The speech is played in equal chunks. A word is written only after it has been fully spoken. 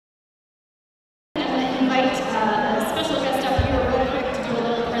invite a special guest up here real quick to do a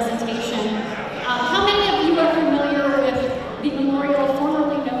little presentation. How many of you are familiar with the memorial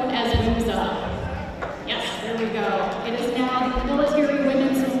formerly known as WIMSA? Yes, there we go. It is now the Military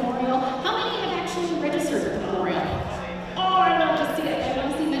Women's Memorial. How many have actually registered with the memorial? Oh, I love to see it. I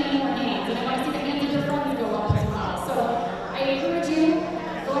want to see many more hands, and I want to see the hands of your friends go up as well. So I encourage you,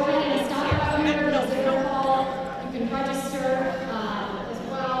 go ahead and stop out here. There's a roll call. You can register, as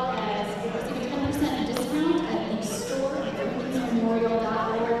well as receive a 10% discount at the store at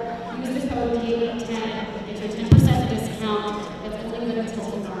women'smemorial.org. Use the code DAV10. It's a 10% discount. It's only limited to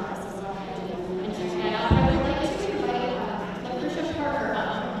tomorrow, so go ahead and check that out. I would like to invite Patricia Parker up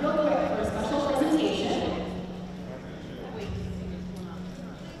real quick for a special presentation.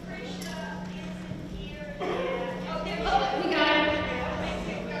 Oh, we got it.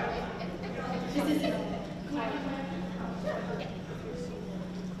 This is it.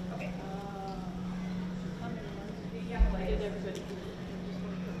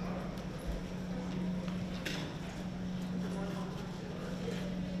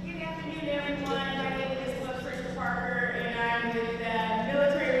 Good afternoon, everyone. My name is Patricia Parker, and I'm with the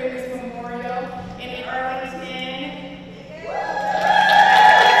Military Women's Memorial in Arlington.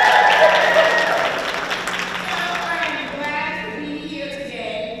 So I'm glad to be here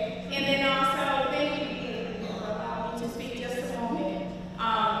today, and then also thank you for allowing me to speak just a moment.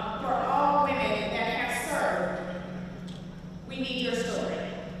 For all women that have served, we need your story.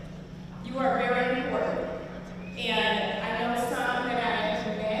 You are very important, and I know some that I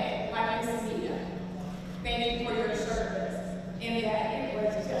have met, like Miss Anita. Thank you for your service, and that it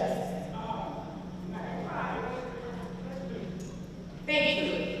was just, thank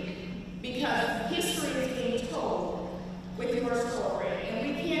you, because history is being told with your story, and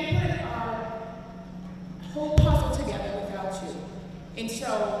we can't put our whole puzzle together without you. And so,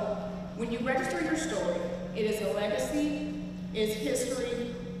 when you register your story, it is a legacy, it is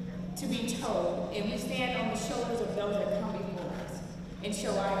history to be told, and we stand on the shoulders of those that come before us. And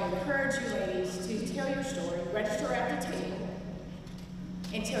so I encourage you ladies to tell your story, register at the table,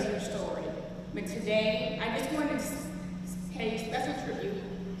 and tell your story. But today, I just wanted to pay special tribute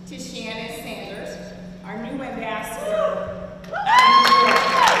to Shannon Sanders, our new ambassador.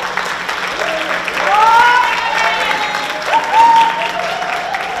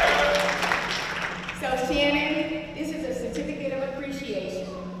 So Shannon, this is a certificate of appreciation.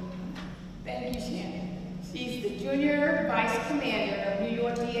 Thank you, Shannon. She's the Junior Vice Commander of New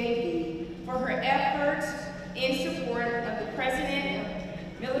York DAV for her efforts in support of the President of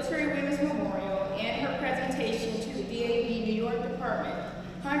Military Women's Memorial and her presentation to the DAV New York Department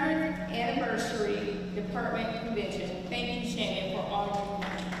 100th Anniversary Department Convention. Thank you, Shannon, for all you've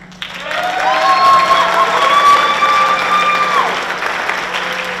done.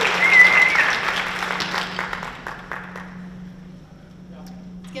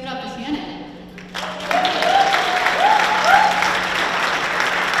 Let's give it up to Shannon.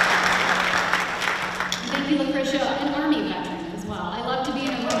 Thank you, Lucretia, an Army veteran as well. I love to be in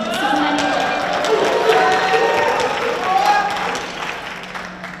a room with so many.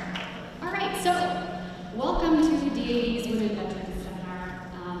 All right, so welcome to DAV's Women Veterans Seminar.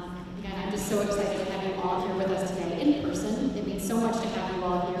 Again, I'm just so excited to have you all here with us today in person. It means so much to have you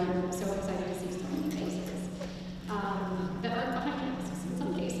all here. I'm so excited to see so many faces that are behind masks in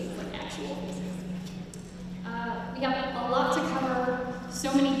some cases, like actual faces. We got a lot to cover,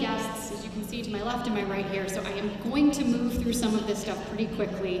 so many guests, as you can see to my left and my right here, so I am going to move through some of this stuff pretty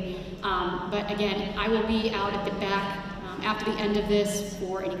quickly. But again, I will be out at the back after the end of this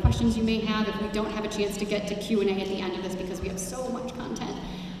for any questions you may have. If we don't have a chance to get to Q&A at the end of this because we have so much content,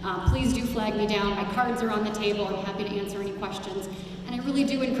 please do flag me down. My cards are on the table. I'm happy to answer any questions. And I really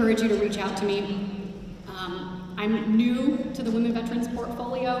do encourage you to reach out to me. I'm new to the Women Veterans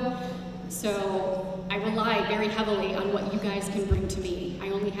portfolio, so I rely very heavily on what you guys can bring to me. I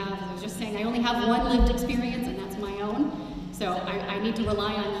was just saying, I only have one lived experience, and that's my own. So I need to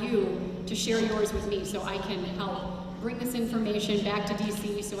rely on you to share yours with me so I can help bring this information back to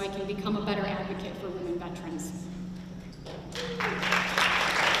DC so I can become a better advocate for women veterans.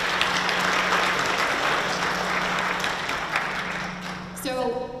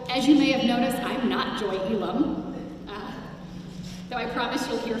 So, as you may have noticed, I'm not Joy Elam, though I promise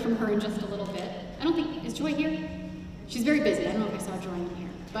you'll hear from her in just a little bit. I don't think, is Joy here? She's very busy. I don't know if I saw Joy in here,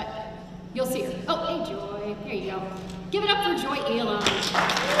 but you'll see her. Oh, hey Joy, there you go. Give it up for Joy Elam.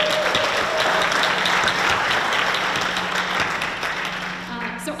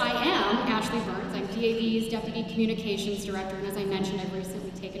 So I am Ashley Burns. I'm DAV's Deputy Communications Director, and as I mentioned, I've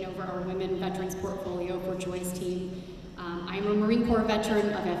recently taken over our Women Veterans portfolio for Joy's team. I'm a Marine Corps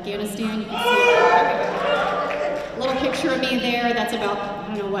veteran of Afghanistan. You can see a little picture of me there. That's about, I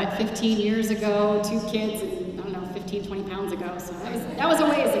don't know what, 15 years ago, 2 kids, and I don't know, 15, 20 pounds ago. So that was a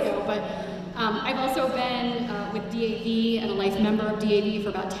ways ago. But I've also been with DAV and a life member of DAV for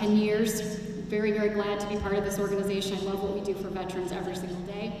about 10 years. Very, very glad to be part of this organization. I love what we do for veterans every single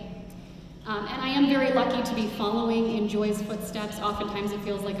day. And I am very lucky to be following in Joy's footsteps. Oftentimes it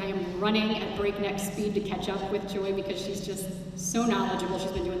feels like I am running at breakneck speed to catch up with Joy because she's just so knowledgeable.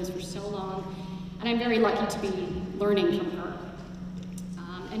 She's been doing this for so long. And I'm very lucky to be learning from her.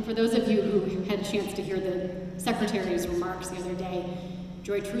 And for those of you who had a chance to hear the Secretary's remarks the other day,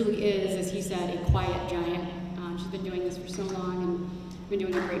 Joy truly is, as he said, a quiet giant. She's been doing this for so long and been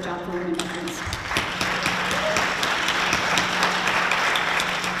doing a great job for women veterans.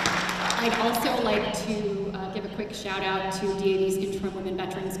 I'd also like to give a quick shout out to DAV's Interim Women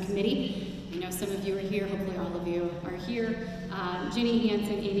Veterans Committee. I know some of you are here, hopefully all of you are here. Ginny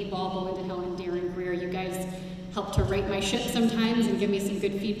Hansen, Amy Ball, Belinda Hill, and Darren Greer, you guys help to right my ship sometimes and give me some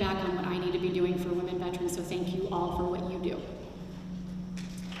good feedback on what I need to be doing for women veterans, so thank you all for what you do.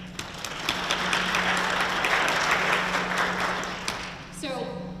 So,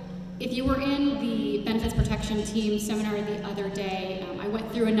 if you were in the Benefits Protection Team seminar the other day, I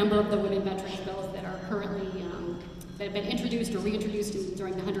went through a number of the women veterans bills that are currently, that have been introduced or reintroduced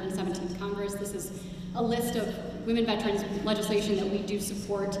during the 117th Congress. This is a list of women veterans legislation that we do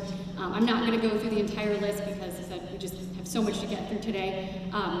support. I'm not going to go through the entire list because, as I said, we just have so much to get through today.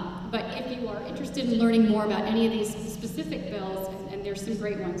 But if you are interested in learning more about any of these specific bills, and there's some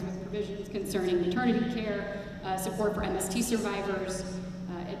great ones with provisions concerning maternity care, support for MST survivors,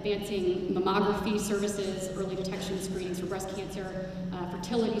 advancing mammography services, early detection screenings for breast cancer,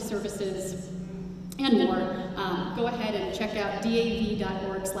 fertility services, and more, go ahead and check out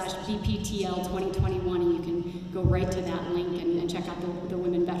dav.org/BPTL2021, and you can go right to that link and check out the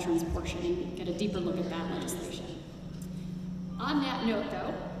women veterans portion and get a deeper look at that legislation. On that note,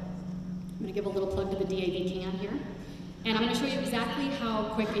 though, I'm going to give a little plug to the DAV CAN here. And I'm going to show you exactly how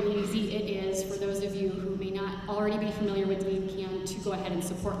quick and easy it is for those of you who may not already be familiar with DAV CAN to go ahead and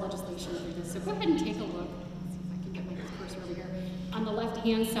support legislation through this. So go ahead and take a look. Let's see if I can get my cursor over here. On the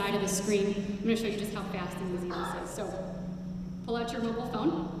left-hand side of the screen, I'm going to show you just how fast and easy this is. So pull out your mobile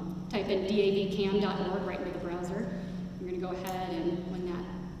phone, type in davcan.org right into the browser. You're going to go ahead and when that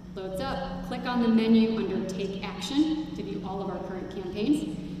loads up, click on the menu under Take Action to view all of our current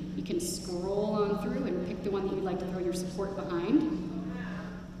campaigns. You can scroll on through and pick the one that you'd like to throw your support behind.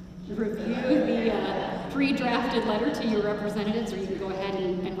 Review the pre-drafted letter to your representatives, or you can go ahead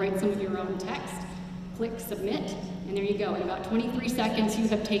and write some of your own text. Click Submit, and there you go. In about 23 seconds, you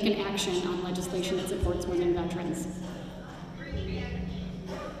have taken action on legislation that supports women veterans.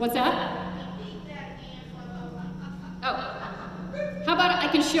 What's that? Oh, how about I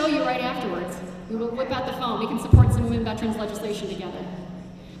can show you right afterwards. We will whip out the phone. We can support some women veterans legislation together.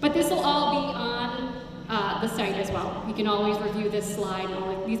 But this will all be on the site as well. You can always review this slide. All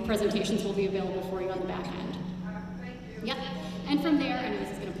of these presentations will be available for you on the back end. Yep. And from there, I know this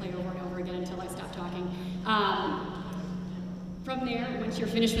is going to play over and over again until I stop talking. From there, once you're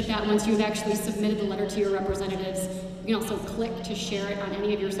finished with that, once you've actually submitted the letter to your representatives, you can also click to share it on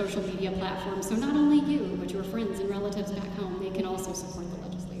any of your social media platforms. So not only you, but your friends and relatives back home, they can also support the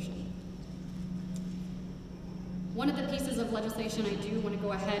legislation. One of the pieces of legislation I do want to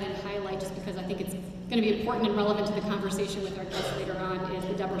go ahead and highlight, just because I think it's going to be important and relevant to the conversation with our guests later on, is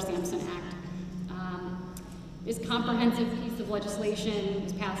the Deborah Sampson Act. This comprehensive piece of legislation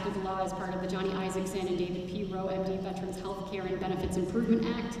was passed into law as part of the Johnny Isaacson and David P. Rowe, MD Veterans Health Care and Benefits Improvement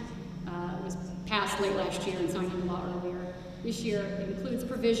Act. It was passed late last year and signed into law earlier this year. It includes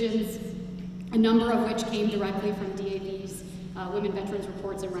provisions, a number of which came directly from DAV's Women Veterans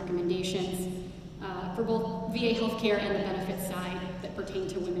Reports and Recommendations, for both VA healthcare and the benefits side that pertain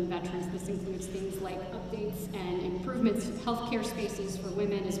to women veterans. This includes things like updates and improvements to healthcare spaces for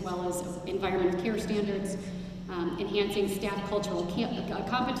women, as well as environmental care standards, enhancing staff cultural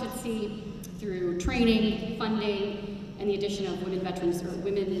competency through training, funding, and the addition of women veterans or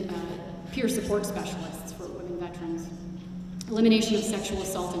women peer support specialists for women veterans, elimination of sexual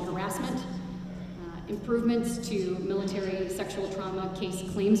assault and harassment, improvements to military sexual trauma case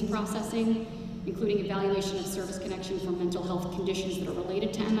claims processing, including evaluation of service connection for mental health conditions that are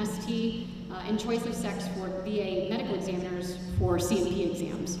related to MST, and choice of sex for VA medical examiners for C&P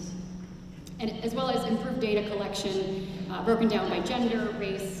exams. And as well as improved data collection broken down by gender,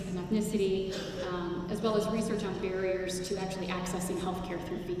 race, and ethnicity, as well as research on barriers to actually accessing healthcare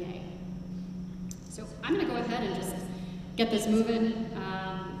through VA. So I'm going to go ahead and just get this moving.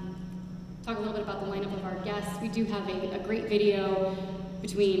 talk a little bit about the lineup of our guests. We do have a great video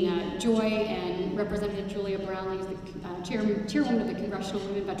between Joy and Representative Julia Brownlee, who's the chairwoman of the Congressional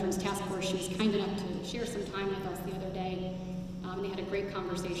Women Veterans Task Force. She was kind enough to share some time with us the other day, and they had a great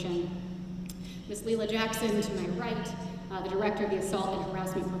conversation. Ms. Leila Jackson, to my right, the director of the Assault and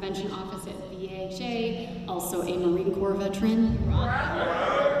Harassment Prevention Office at VHA, also a Marine Corps veteran.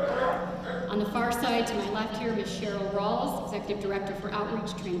 On the far side, to my left here, Ms. Cheryl Rawls, Executive Director for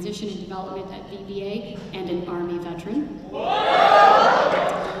Outreach, Transition, and Development at VBA, and an Army veteran. Right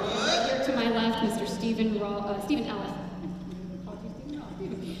here to my left, Mr. Stephen Ellis.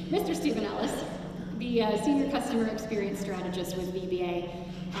 Mr. Stephen Ellis, the Senior Customer Experience Strategist with VBA.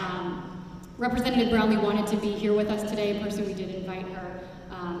 Representative Brownlee wanted to be here with us today. In person, we did invite her.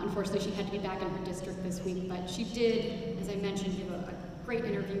 Unfortunately, she had to be back in her district this week, but she did, as I mentioned, give a great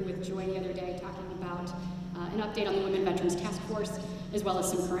interview with Joy the other day talking about an update on the Women Veterans Task Force, as well as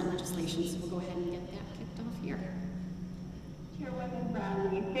some current legislation. So we'll go ahead and get that kicked off here. Chairwoman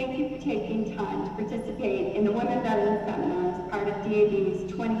Brownlee, thank you for taking time to participate in the Women Veterans Seminar as part of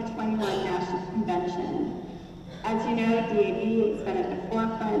DAV's 2021 National Convention. As you know, DAV has been at the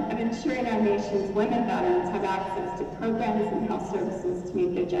forefront of ensuring our nation's women veterans have access to programs and health services to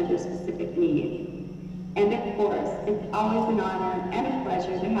meet their gender-specific needs. And of course, it's always an honor and a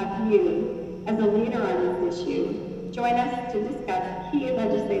pleasure to have you, as a leader on this issue, join us to discuss key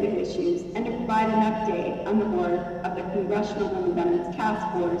legislative issues and to provide an update on the work of the Congressional Women Veterans Task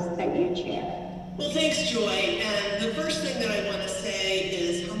Force that you chair. Well, thanks, Joy. And the first thing that I want to say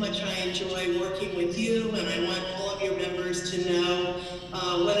is how much I enjoy working with you, and I want all of your members to know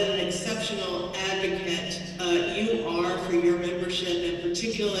what an exceptional advocate you are for your membership, and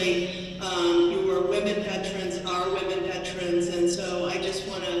particularly you are women veterans, our women veterans, and so I just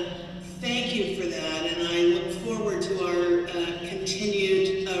want to thank you for that, and I look forward to our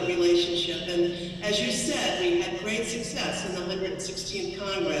continued relationship. And as you said, we had great success in the 116th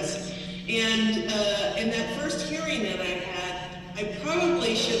Congress. And in that first hearing that I had, I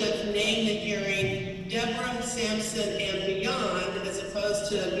probably should have named the hearing Deborah Sampson and Beyond, as opposed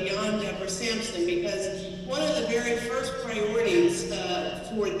to Beyond Deborah Sampson, because one of the very first priorities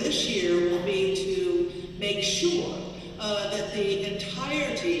for this year will be to make sure that the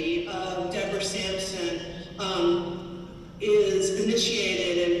entirety of Deborah Sampson is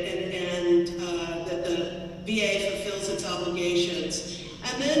initiated and that the VA fulfills its obligations.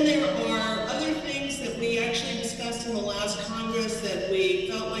 And then there are other things that we actually discussed in the last Congress that we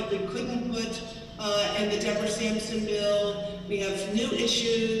felt like we couldn't put in the Deborah Sampson bill. We have new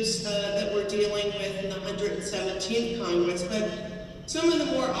issues that we're dealing with in the 117th Congress, but some of the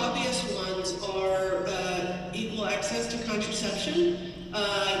more obvious ones are equal access to contraception.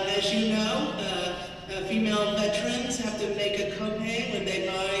 As you know, female veterans have to make a copay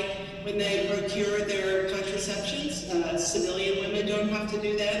when they procure their contraceptions. Civilian women don't have to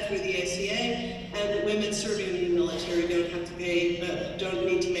do that through the ACA, and women serving in the military don't have to pay, don't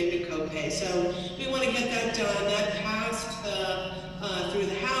need to make a copay. So we want to get that done. That passed through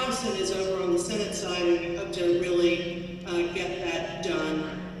the House and is over on the Senate side, and we hope to really get that done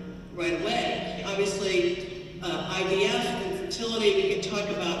right away. Obviously, IVF and fertility, we can talk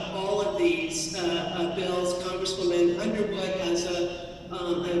about all of these bills. Congresswoman Underwood has a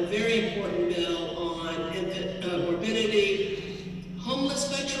very important bill on infant morbidity. Homeless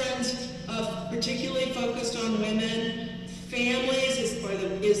veterans, particularly focused on women. Families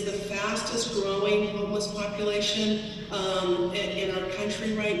is the fastest growing homeless population in our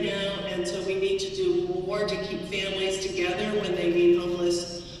country right now, and so we need to do more to keep families together when they need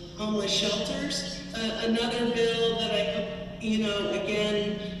homeless shelters. Another bill that I hope,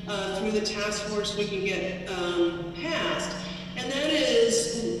 again, through the task force we can get passed, and that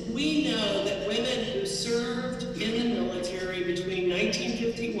is, we know that women who served in the military between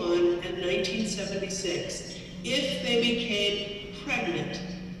 1951 and 1976, if they became pregnant,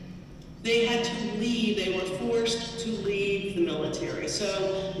 they had to leave, they were forced to leave the military.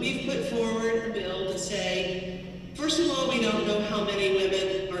 So we've put forward a bill to say, first of all, we don't know how many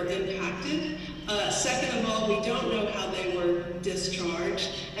women are impacted. Second of all, we don't know how they were discharged.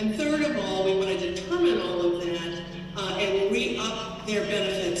 And third of all, we want to determine all of that and re-up their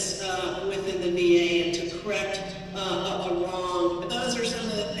benefits within the VA and to correct a wrong. But those are some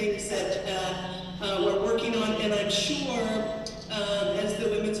of the things that we're working on, and I'm sure as the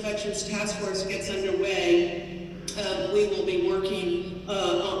Women's Veterans Task Force gets underway, we will be working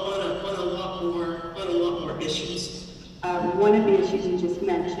on a lot more issues. One of the issues you just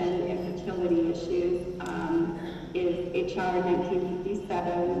mentioned, infertility issues, is H.R.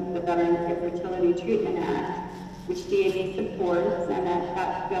 1957, the Veterans Infertility Treatment Act. which DAV supports, and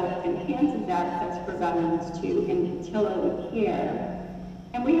that bill enhances access for veterans to infertility care.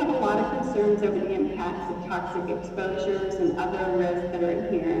 And we have a lot of concerns over the impacts of toxic exposures and other risks that are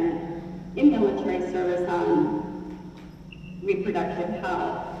inherent in military service on reproductive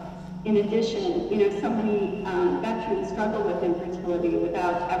health. In addition, so many veterans struggle with infertility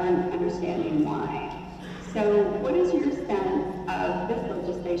without ever understanding why. So what is your sense of this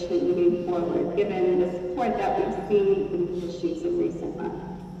legislation moving forward, given the support that we've seen for these issues in recent months?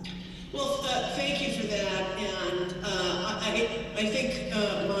 Well, thank you for that, and I think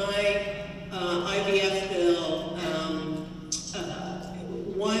my IVF bill,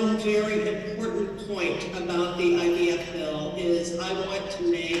 one very important point about the IVF bill is I want to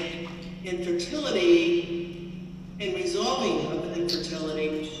make infertility and resolving of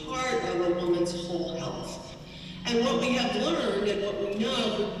infertility part of a woman's whole health. And what we have learned and what we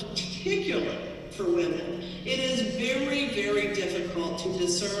know, particularly for women, it is very, very difficult to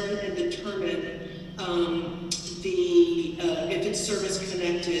discern and determine if it's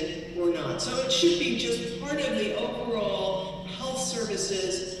service-connected or not. So it should be just part of the overall health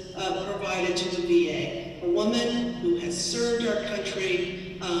services provided to the VA. A woman who has served our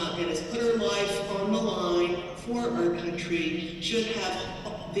country and has put her life on the line for our country should have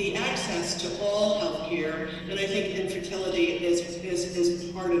the access to all health care, and I think infertility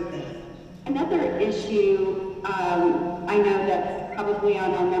is part of that. Another issue I know that's probably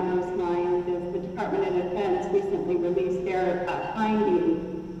on our members' minds is the Department of Defense recently released their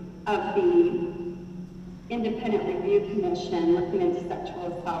finding of the Independent Review Commission looking into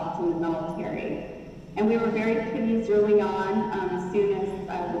sexual assaults in the military. And we were very pleased early on, as soon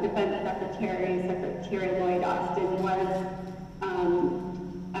as the Defense Secretary Lloyd Austin was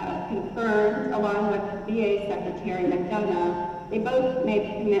confirmed, along with VA Secretary McDonough. They both made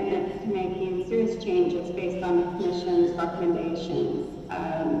commitments to making serious changes based on the Commission's recommendations,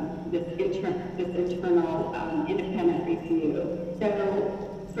 this internal independent review. So,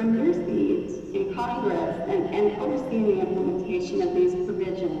 from your seat in Congress and overseeing the implementation of these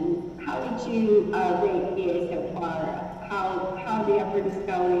provisions, how would you rate VA so far? How the effort is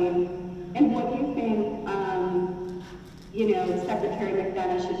going, and what do you think Secretary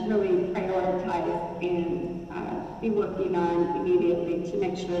McDonough should really prioritize and be working on immediately to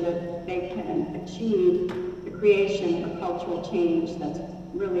make sure that they can achieve the creation of cultural change that's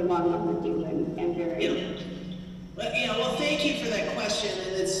really long overdue and very... Well, thank you for that question,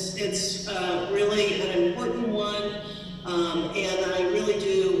 and it's really an important one, and I really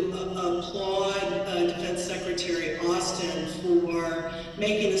do applaud Defense Secretary Austin for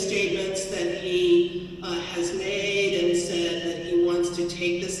making the statements that he has made and said that he wants to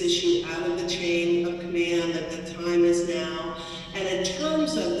take this issue out of the chain of command, that the time is now. And in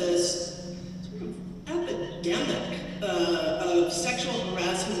terms of this epidemic of sexual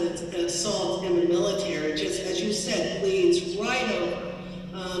harassment and assault in the military, just as you said, bleeds right over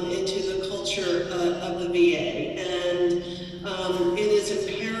into the culture of the VA. And it is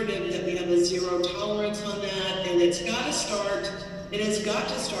imperative that we have a zero tolerance on that, and it has got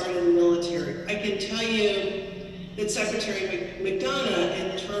to start in the military. I can tell you that Secretary McDonough,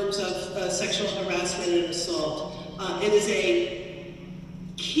 in terms of sexual harassment and assault, it is a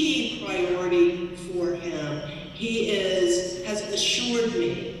key priority for him. He has assured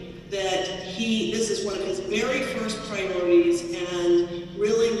me that this is one of his very first priorities and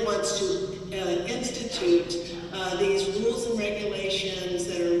really wants to institute these rules and regulations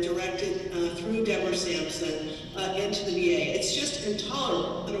that are directed through Deborah Sampson into the VA. It's just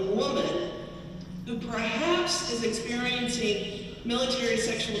intolerable that a woman who perhaps is experiencing military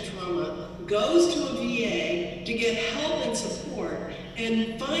sexual trauma goes to a VA to get help and support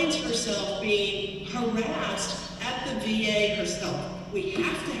and finds herself being harassed at the VA herself. We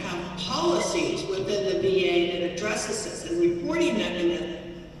have to have policies within the VA that addresses this and reporting mechanisms.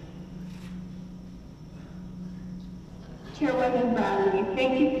 Chairwoman Brownlee,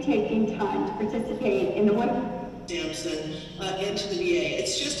 thank you for taking time to participate in the Sampson into the VA.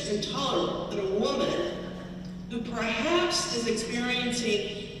 It's just intolerable that a woman who perhaps is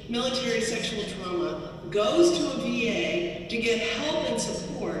experiencing military sexual trauma goes to a VA to get help and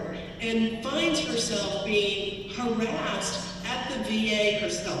support and finds herself being harassed at the VA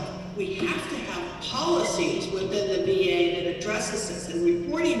herself. We have to have policies within the VA that addresses this and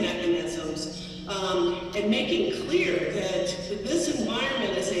reporting mechanisms and making clear that this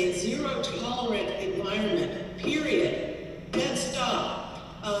environment is a zero-tolerant environment, period. Dead stop.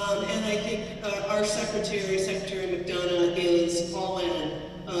 And I think our Secretary McDonough, is all in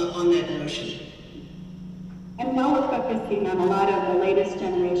on that notion. And while we're focusing on a lot of the latest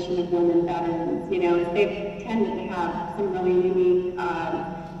generation of women veterans, you know, they've tended to have some really unique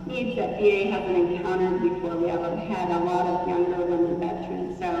needs that VA hasn't encountered before. We haven't had a lot of younger women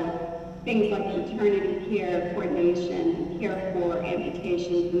veterans. So things like maternity care, coordination, care for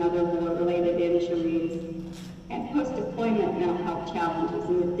amputations and other war-related injuries, and post-deployment mental health challenges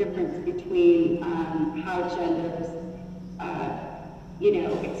and the difference between how genders, you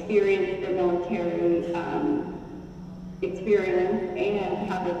know, experience their military experience and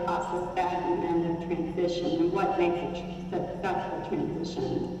how they process that and then the transition and what makes a successful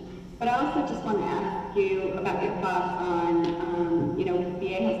transition. But I also just want to ask you about your thoughts on, you know,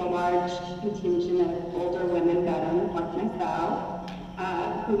 VA has a large contingent of older women veterans like myself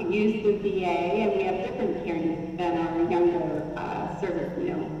who use the VA, and we have different care needs than our younger service, you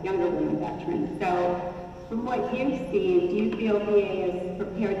know, younger women veterans. So from what you've seen, do you feel VA is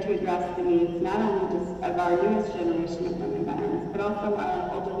prepared to address the needs not only just of our newest generation of women veterans, but also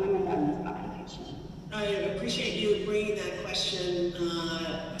our older women veterans population? I appreciate you bringing that question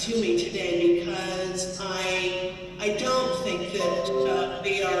to me today, because I don't think that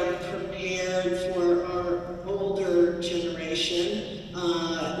we are prepared for our older generation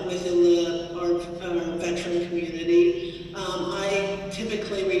within our veteran community. I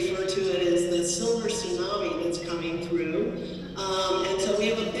typically refer to it as the silver tsunami that's coming through, and so we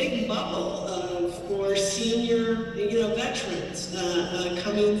have a big bubble of more senior, you know, veterans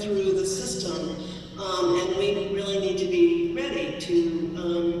coming through the system. And we really need to be ready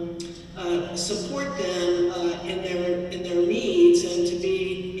to support them in their needs and to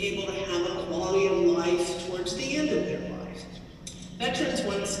be able to have a quality of life towards the end of their life. Veterans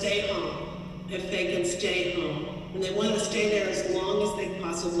want to stay home if they can stay home, and they want to stay there as long as they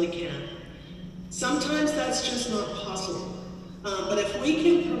possibly can. Sometimes that's just not possible, but if we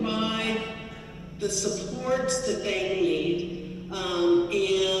can provide the supports that they need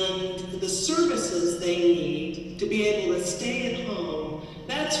and the services they need to be able to stay at home,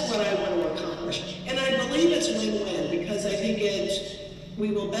 that's what I want to accomplish. And I believe it's win-win, because I think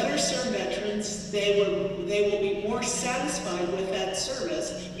we will better serve veterans, they will be more satisfied with that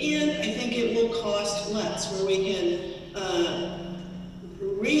service, and I think it will cost less, where we can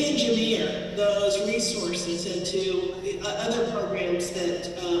re-engineer those resources into other programs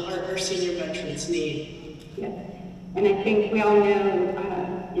that our senior veterans need. Yes. And I think we all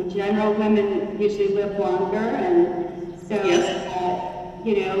know, in general, women usually live longer, and so, yes.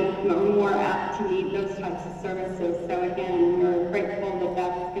 You know, we're more apt to need those types of services. So again, we're grateful that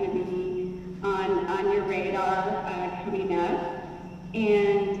that's going to be on your radar coming up.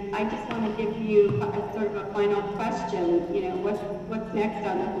 And I just want to give you sort of a final question. You know, what's next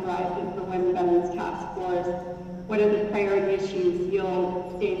on the horizon for Women Veterans Task Force? What are the priority issues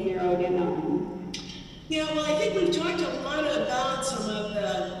you'll stay zeroed in on? Yeah, well, I think we've talked a lot about some of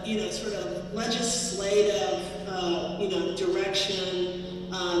the, you know, sort of legislative, you know, direction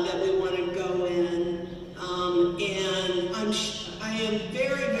that we want to go in, and I am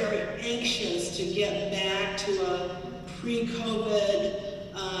very, very anxious to get back to a pre-COVID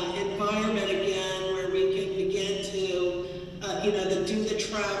environment again, where we can begin to, you know, do the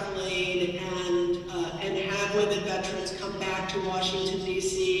traveling and have women veterans come back to Washington,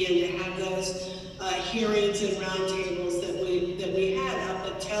 D.C. and to have those hearings and roundtables that we had up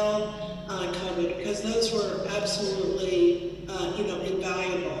until COVID, because those were absolutely you know,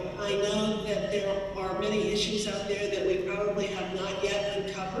 invaluable. I know that there are many issues out there that we probably have not yet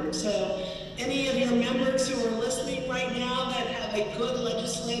uncovered. So any of your members who are listening right now that have a good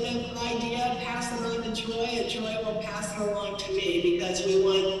legislative idea, pass it on to Joy, and Joy will pass it along to me, because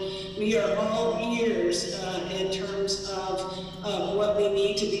we are all ears in terms of what we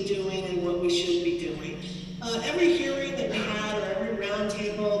need to be doing and what we should be doing. Every hearing that we had, or every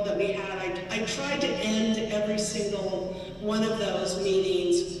roundtable that we had, I tried to end every single one of those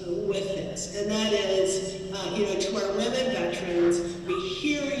meetings with this, and that is, you know, to our women veterans, we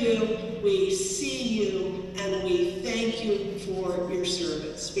hear you, we see you, and we thank you for your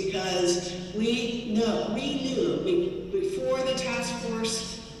service, because we knew before the task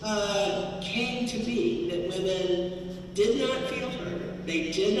force came to be that women did not feel heard,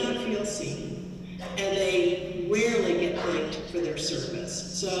 they did not feel seen, and they rarely get thanked for their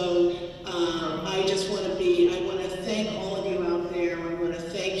service. So I just want to thank all of you out there. I want to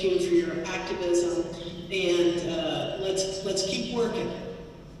thank you for your activism, and let's keep working.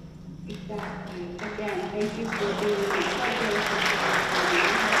 Exactly. Again, thank you for being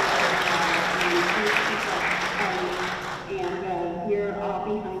and we're all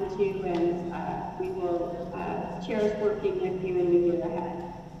behind you, and we will cherish working with you in the year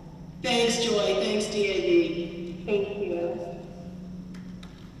ahead. Thanks, Joy. Thanks, DAV.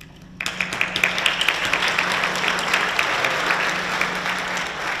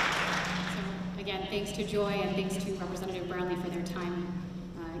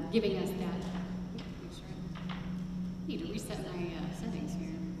 giving us that. Make sure I need to reset my settings here.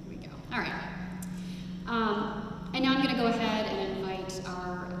 Here we go. All right. And now I'm going to go ahead and invite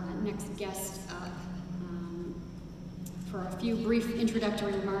our next guest up for a few brief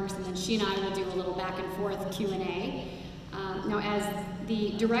introductory remarks, and then she and I will do a little back and forth Q&A. Now, as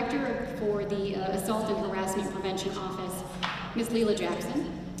the director for the Assault and Harassment Prevention Office, Ms. Leela Jackson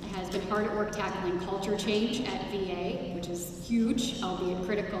has been hard at work tackling culture change at VA, which is huge, albeit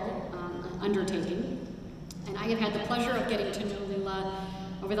critical, undertaking. And I have had the pleasure of getting to know Leela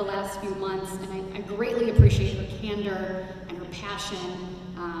over the last few months, and I greatly appreciate her candor and her passion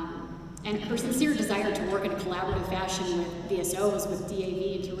and her sincere desire to work in a collaborative fashion with VSOs, with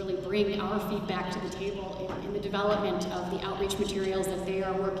DAV, and to really bring our feedback to the table in the development of the outreach materials that they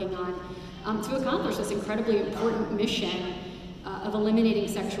are working on to accomplish this incredibly important mission of eliminating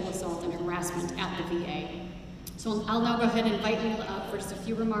sexual assault and harassment at the VA. So I'll now go ahead and invite Leela up for just a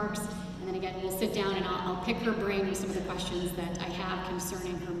few remarks, and then again, we'll sit down and I'll pick her brain with some of the questions that I have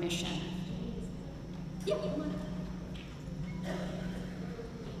concerning her mission. Yeah, come on.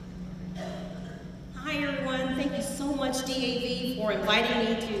 Hi everyone, thank you so much DAV for inviting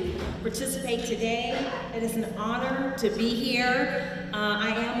me to participate today. It is an honor to be here. I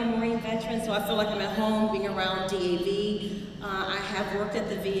am a Marine veteran, so I feel like I'm at home being around DAV. I have worked at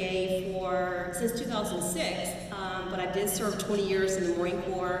the VA since 2006, but I did serve 20 years in the Marine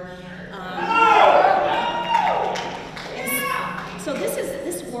Corps. So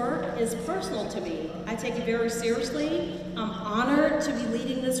this work is personal to me. I take it very seriously. I'm honored to be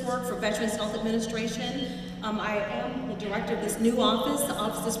leading this work for Veterans Health Administration. I am the director of this new office. The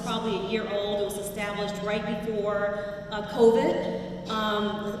office is probably a year old. It was established right before COVID.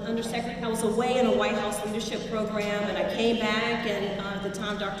 I was away in a White House leadership program, and I came back, and at the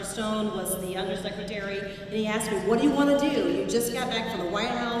time Dr. Stone was the undersecretary, and he asked me, what do you want to do? You just got back from the White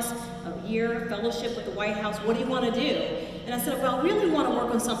House, a year fellowship with the White House, what do you want to do? And I said, well, I really want to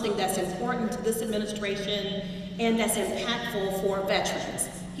work on something that's important to this administration and that's impactful for veterans.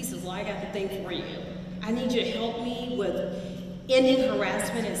 He says, well, I got the thing for you. I need you to help me with ending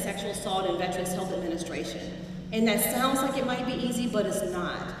harassment and sexual assault in Veterans Health Administration. And that sounds like it might be easy, but it's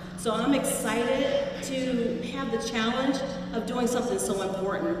not. So I'm excited to have the challenge of doing something so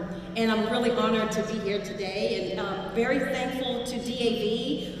important. And I'm really honored to be here today, and I'm very thankful to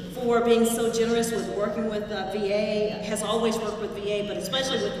DAV for being so generous with working with VA, has always worked with VA, but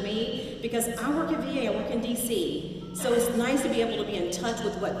especially with me, because I work at VA, I work in DC. So it's nice to be able to be in touch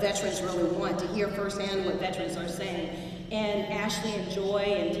with what veterans really want, to hear firsthand what veterans are saying. And Ashley and Joy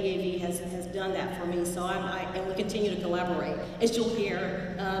and DAV has done that for me, so and we continue to collaborate, as you'll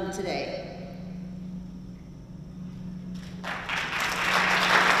hear today.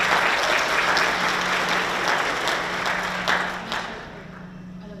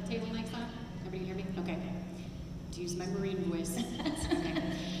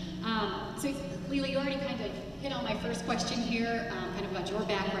 Leela, you already kind of hit on my first question here, kind of about your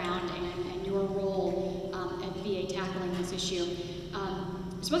background and your role at VA tackling this issue.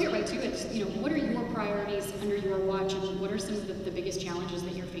 So we'll get right to it. You know, what are your priorities under your watch, and what are some of the biggest challenges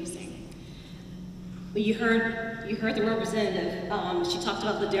that you're facing? Well, you heard the representative. She talked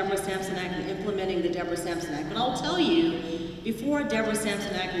about the Deborah Sampson Act and implementing the Deborah Sampson Act. But I'll tell you, before Deborah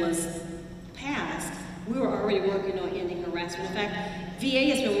Sampson Act was passed, we were already working on ending harassment. In fact,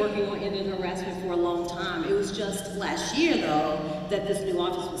 VA has been working on ending harassment for a long time. It was just last year, though, that this new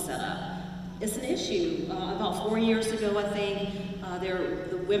office was set up. It's an issue. About 4 years ago, I think,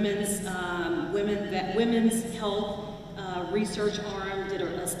 the women's health research arm did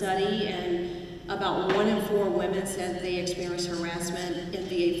a study, and about 1 in 4 women said they experienced harassment in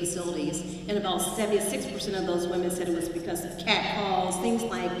VA facilities, and about 76% of those women said it was because of catcalls, things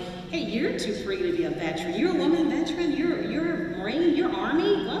like, hey, you're too pretty to be a veteran. You're a woman veteran? You're a Marine? You're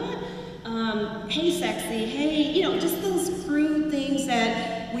Army? What? Hey, sexy. Hey, you know, just those crude things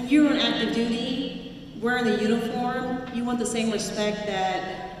that when you're on active duty, wearing the uniform, you want the same respect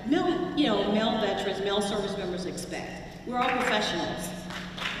that male veterans, male service members expect. We're all professionals.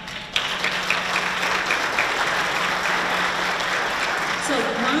 So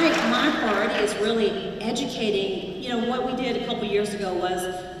my priority is really educating. You know, what we did a couple years ago was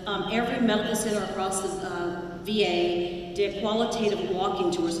every medical center across the VA did qualitative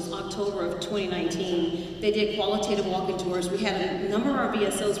walking tours. It's October of 2019. They did qualitative walking tours. We had a number of our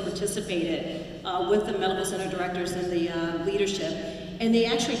VSOs participated with the medical center directors and the leadership. And they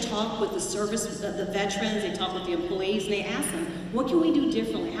actually talked with the veterans, they talked with the employees, and they asked them, what can we do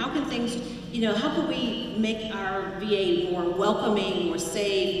differently? How can things, how can we make our VA more welcoming, more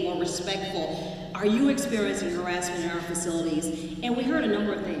safe, more respectful? are you experiencing harassment in our facilities? And we heard a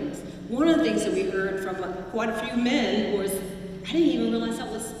number of things. One of the things that we heard from quite a few men was, I didn't even realize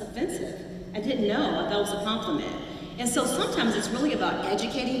that was offensive. I didn't know, I thought it was a compliment. And so sometimes it's really about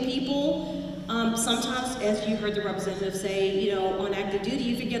educating people. Sometimes, as you heard the representative say, you know, on active duty,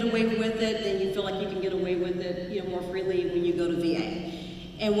 you can get away with it, then you feel like you can get away with it, you know, more freely when you go to VA.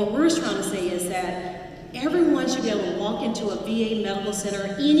 And what we're trying to say is that everyone should be able to walk into a VA medical center,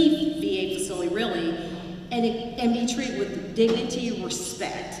 any VA facility really, and be treated with dignity,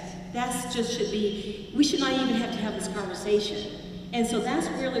 respect. That's just should be, we should not even have to have this conversation. And so that's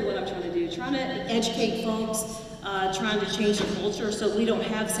really what I'm trying to do, trying to educate folks, trying to change the culture so we don't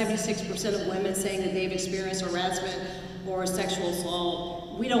have 76% of women saying that they've experienced harassment or sexual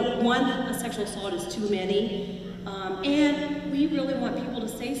assault. We don't, one, a sexual assault is too many, and we really want people to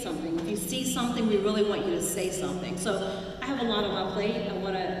say something. If you see something, we really want you to say something. So I have a lot on my plate. I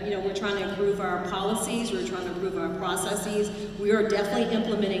want to, you know, we're trying to improve our policies, we're trying to improve our processes. We are definitely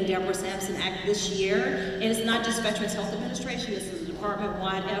implementing Deborah Sampson Act this year, and it's not just Veterans Health Administration, this is a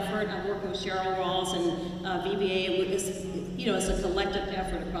department-wide effort. I'm working with Cheryl Rawls and VBA. It's, you know, it's a collective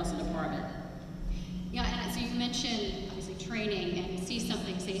effort across the department. Yeah, and so you mentioned, obviously, training and see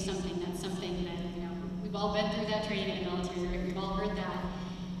something, say something. That's something that, you know, we've all been through that training in the military, right? We've all heard that.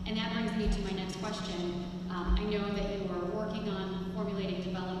 And that brings me to my next question. I know that you are working on formulating,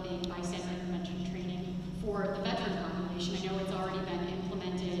 developing bystander intervention training for the veteran population. I know it's already been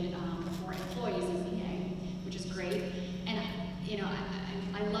implemented for employees in VA, which is great. And, you know,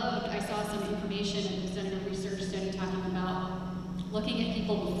 I saw some information and was done in a research study talking about looking at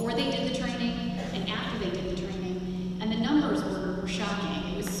people before they did the training and after they did the training, and the numbers were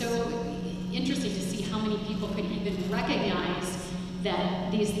shocking. It was so interesting to see how many people could even recognize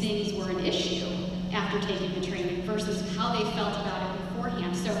that these things were an issue after taking the training versus how they felt about it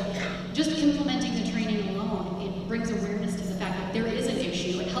beforehand. So just implementing the training alone, it brings awareness to the fact that there is an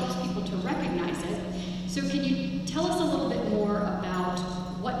issue. It helps people to recognize it. So can you tell us a little bit more about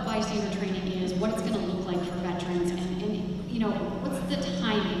what bystander training is, what it's going to look like for veterans, and you know, what's the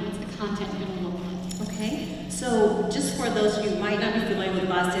timing, what's the content going to look like? Okay, so just for those of you who might not be familiar with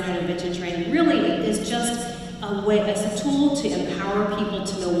bystander intervention training, really it's just a way, it's a tool to empower people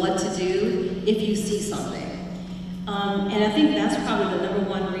to know what to do if you see something. And I think that's probably the number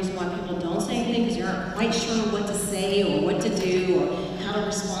one reason why people don't say anything, because you aren't quite sure what to say or what to do or how to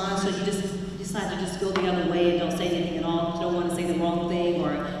respond, so you just decide to just go the other way and don't say anything at all. You don't want to say the wrong thing,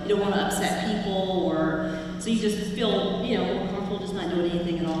 or you don't want to upset people, or so you just feel, you know, comfortable just not doing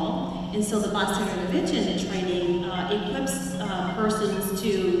anything at all. And so the bystander intervention training equips persons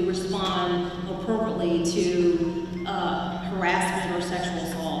to respond appropriately to harassment or sexual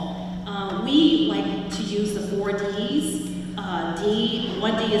assault. We like to use the 4 Ds.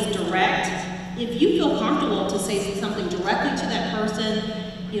 One D is direct. If you feel comfortable to say something directly to that person,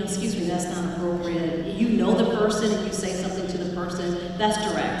 you know, excuse me, that's not appropriate. You know the person and you say something to the person, that's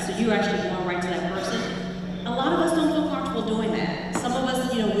direct. So you actually going right to that person. A lot of us don't feel comfortable doing that. Some of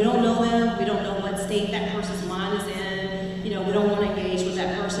us, you know, we don't know them, we don't know what state that person's mind is in, you know, we don't want to engage with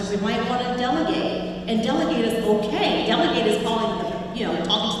that person. We might want to delegate, and delegate is okay. Delegate is calling the, you know,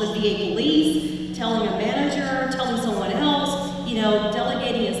 talking to the VA police, telling a manager, telling someone else. You know,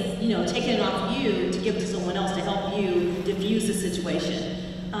 delegating is, you know, taking it off you to give it to someone else to help you diffuse the situation.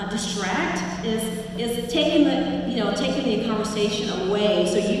 Distract is taking the, you know, taking the conversation away.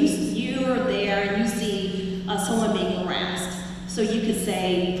 So you're there and you see someone being harassed. So you could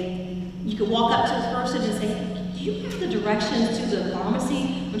say, you could walk up to the person and say, do you have the directions to the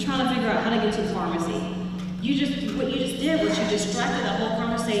pharmacy? I'm trying to figure out how to get to the pharmacy. What you just did was you distracted the whole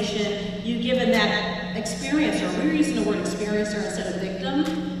conversation. You've given that experiencer, we're using the word experiencer instead of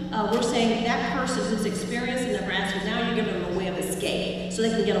victim. We're saying that person who's experiencing the harassment, now you're giving them a way of escape so they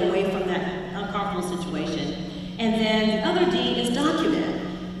can get away from that uncomfortable situation. And then the other D is document.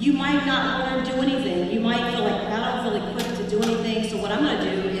 You might not want to do anything. You might feel like, I don't really quick to do anything, so what I'm going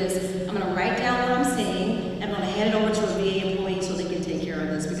to do is I'm going to write down what I'm saying, and I'm going to hand it over to a VA employee so they can take care of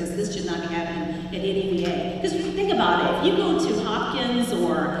this, because this should not be happening at any VA. Because think about it, if you go to Hopkins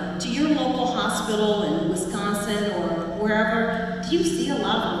or to your local hospital in Wisconsin or wherever, do you see a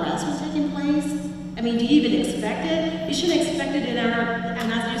lot of harassment taking place? I mean, do you even expect it? You shouldn't expect it in our, I'm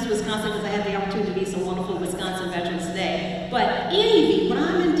not used to Wisconsin because I had the opportunity to meet some wonderful Wisconsin veterans today, but any, when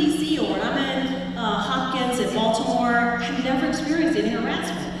I'm in DC or when I'm in Hopkins and Baltimore, I've never experienced any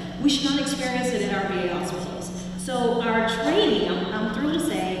harassment. We should not experience it in our VA hospitals. So our training, I'm thrilled to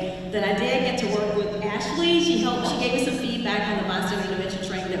say that I did get to work with Ashley. She gave me some feedback on the bystander intervention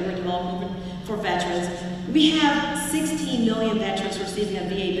training that we're developing for veterans. We have 16 million veterans receiving a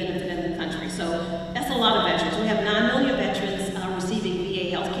VA benefit in the country, so that's a lot of veterans. We have 9 million veterans receiving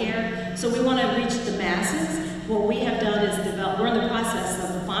VA health care, so we want to reach the masses. What we have done is we're in the process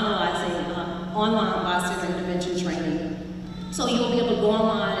of finalizing online bystander intervention training. So you'll be able to go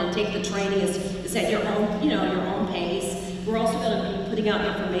online and take the training. It's at your own, your own pace. We're also going to be putting out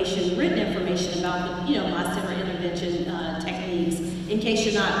information, written information about the, bystander intervention techniques in case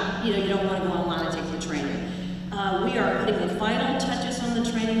you're not, you don't want to go online and take the training. We are putting the final touches on the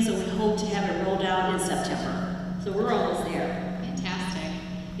training, so we hope to have it rolled out in September. So we're almost there. Fantastic.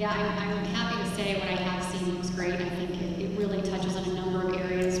 Yeah, I'm happy to say what I have seen looks great. I think it really touches on a number of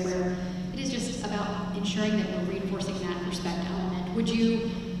areas where it is just about ensuring that we're reinforcing that respect element. Would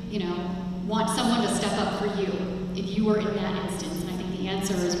you, want someone to step up for you if you were in that instance? And I think the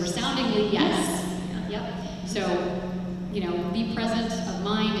answer is resoundingly yes. Yep. So, be present of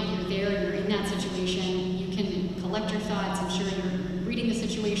mind if you're there, you're in that situation. You can collect your thoughts, ensure you're reading the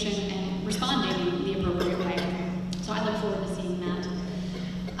situation and responding in the appropriate way. So I look forward to seeing that.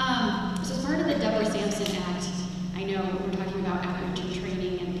 So as part of the Deborah Sampson Act, I know we're talking about outreach and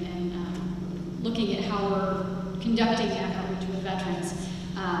training and looking at how we're conducting that outreach with veterans.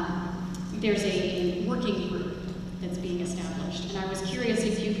 There's a working group that's being established, and I was curious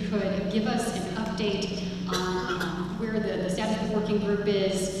if you could give us an update on where the status of the working group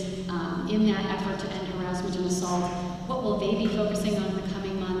is in that effort to end harassment and assault. What will they be focusing on in the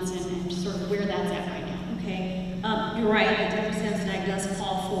coming months, and sort of where that's at right now? Okay, you're right. The Deborah Sampson Act does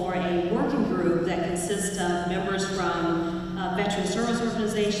call for a working group that consists of members from veteran service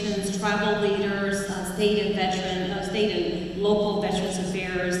organizations, tribal leaders, state and local veterans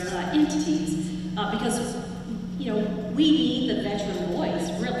affairs entities, because we need the veteran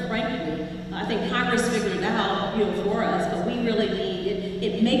voice. Real frankly, I think Congress figured it out for us, but we really need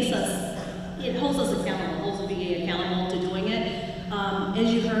it. It holds us accountable, holds the VA accountable to doing it.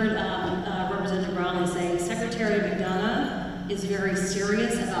 As you heard Representative Brownlee say, Secretary McDonough is very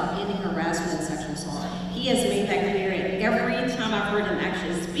serious about ending harassment and sexual assault. He has made that clear, and every time I've heard him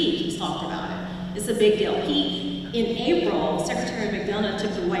actually speak, he's talked about it. It's a big deal. In April, Secretary McDonough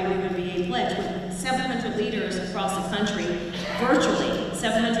took the White Women VA Pledge with 700 leaders across the country, virtually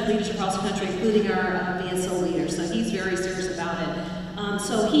 700 leaders across the country, including our VSO leaders. So he's very serious about it.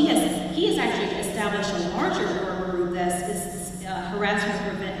 So he has actually established a larger work group that's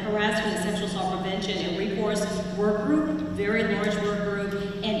harassment and sexual assault prevention and recourse work group, very large work group,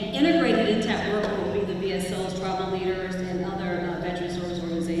 and integrated into that work group will be the VSOs, tribal leaders, and other veteran service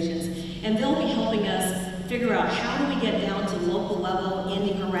organizations. And they'll be helping us figure out how do we get down to local level,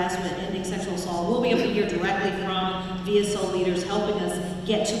 ending harassment, ending sexual assault. We'll be able to hear directly from VSO leaders helping us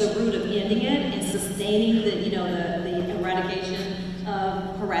get to the root of ending it and sustaining the eradication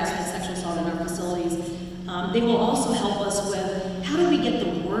of harassment and sexual assault in our facilities. They will also help us with how do we get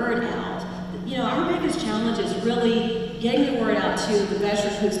the word out. Our biggest challenge is really getting the word out to the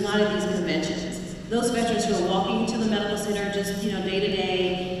veteran who's not at these conventions. Those veterans who are walking to the medical center just day to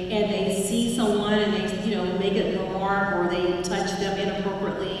day, and they see someone and they make a remark or they touch them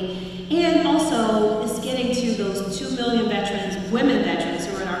inappropriately. And also it's getting to those 2 million veterans, women veterans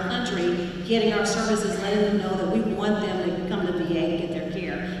who are in our country, getting our services, letting them know that we want them to come to VA to get their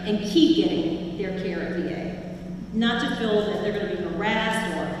care and keep getting their care at VA. Not to feel that they're going to be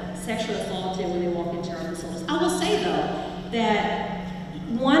harassed or sexually assaulted when they walk into our facilities. I will say though that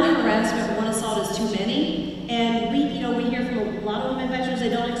one harassment, one assault is too many, and we hear from a lot of women veterans they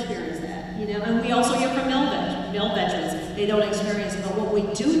don't experience that, and we also hear from male veterans they don't experience it. But what we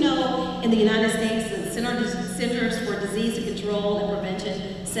do know in the United States, the Centers for Disease Control and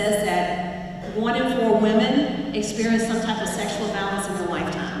Prevention says that 1 in 4 women experience some type of sexual violence in their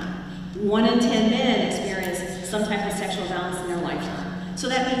lifetime. 1 in 10 men experience some type of sexual violence in their lifetime. So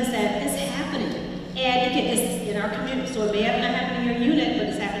that means that it's happening. And it's in our community. So it may not happen in your unit, but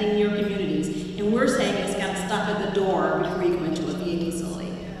it's happening in your communities. And we're saying it's got to stop at the door before you go into a VA facility.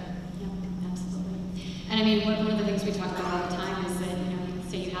 Yeah, absolutely. And I mean, one of the things we talk about all the time is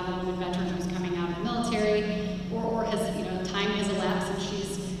that, say you have a woman veteran who's coming out of the military, or has, time has elapsed and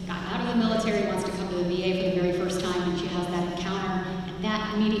she's gotten out of the military, wants to come to the VA for the very first time, and she has that encounter, and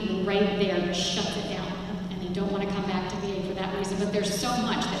that immediately right there shuts it down. And they don't want to come back to VA for that reason. But there's so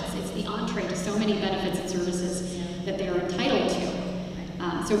much it's the entree to so many benefits and services that they are entitled to.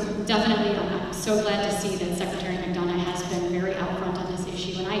 So definitely, I'm so glad to see that Secretary McDonough has been very upfront on this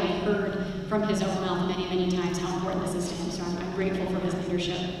issue, and I have heard from his own mouth many, many times how important this is to him, so I'm grateful for his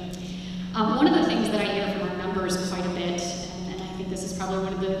leadership. One of the things that I hear from our members quite a bit, and I think this is probably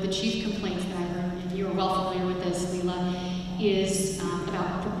one of the chief complaints that I heard, and you are well familiar with this, Leela, is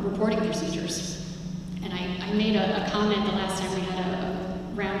about reporting procedures. And I made a comment the last time we had a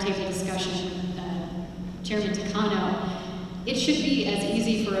roundtable discussion with Chairman Takano. It should be as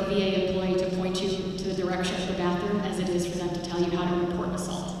easy for a VA employee to point you to the direction of the bathroom as it is for them to tell you how to report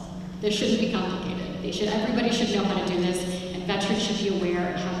assault. This shouldn't be complicated. Everybody should know how to do this, and veterans should be aware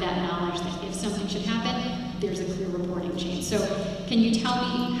and have that knowledge that if something should happen, there's a clear reporting chain. So can you tell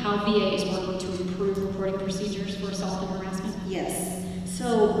me how VA is working to improve reporting procedures for assault and harassment? Yes.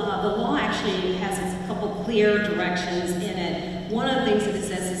 So the law actually has a couple clear directions in it. One of the things that it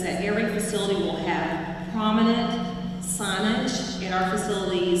says is that every facility will have prominent signage in our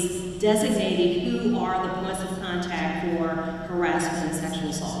facilities designating who are the points of contact for harassment and sexual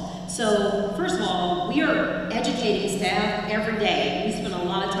assault. So first of all, we are educating staff every day. We spend a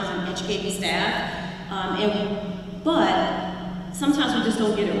lot of time educating staff, but sometimes we just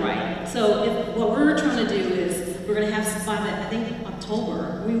don't get it right. So what we're trying to do is we're going to have, by I think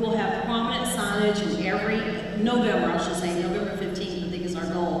October, we will have prominent signage in every, November I should say, November 15th I think is our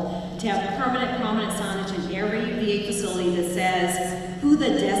goal, to have prominent signage in every VA facility that says who the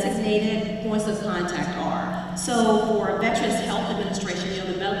designated points of contact are. So for Veterans Health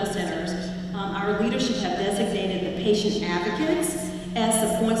Administration, the medical centers, our leadership have designated the patient advocates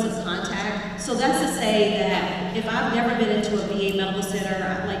as the points of contact. So that's to say that if I've never been into a VA medical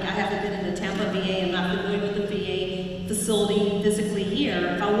center, like I haven't been in the Tampa VA, I'm not familiar with the VA facility physically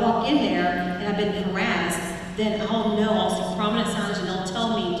here, if I walk in there and I've been harassed, then I'll know, I'll see prominent signage and they'll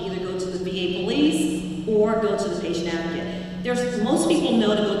tell me to either go to the VA police or go to the patient advocate. Most people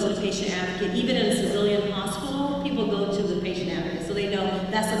know to go to the patient advocate, even in a civilian hospital, people go to the patient advocate, so they know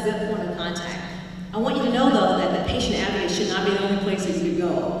that's a good point of contact. I want you to know though that the patient advocate should not be the only place that you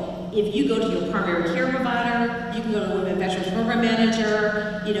go. If you go to your primary care provider, you can go to the Women Veterans Program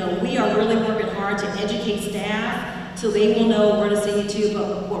Manager. We are really working hard to educate staff so they will know where to send you to.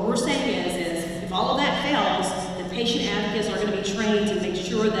 But what we're saying is if all of that fails, the patient advocates are going to be trained to make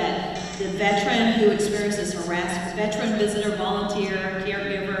sure that the veteran who experiences harassment, veteran visitor, volunteer,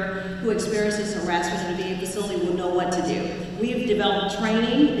 caregiver who experiences harassment in a VA facility will know what to do. We've developed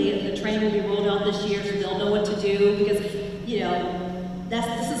training. The training will be rolled out this year so they'll know what to do because,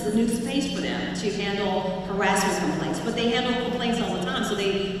 this is a new space for them to handle harassment complaints. But they handle complaints all the time, so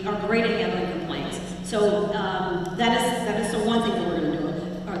they are great at handling complaints. So that is the one thing that we're going to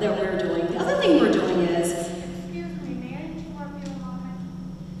do, or that we're doing. The other thing we're doing is,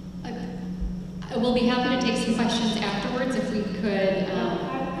 We'll be happy to take some questions afterwards if we could.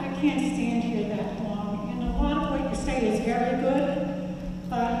 I can't stand here that long, and a lot of what you say is very good,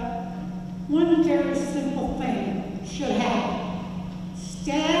 but one very simple thing should happen.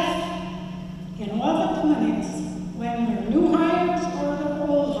 Staff in all the clinics, when they're new hires or they're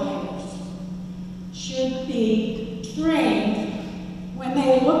old hires, should be trained when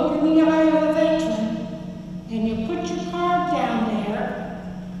they look in the eye of the veteran and you put your card down there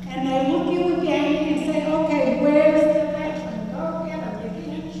and they look you again and say, okay, where's the veteran? Go get him. You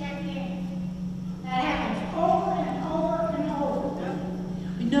didn't check in. That happens over and over and over.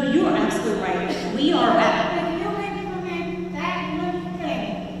 No, you are absolutely right. We are at. If you implement that little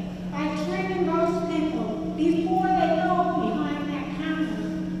thing by training those people before they go behind that counter,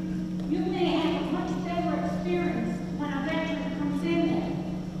 you may have a much better experience when a veteran comes in there,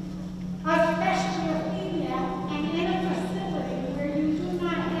 especially a female, and in a facility where you do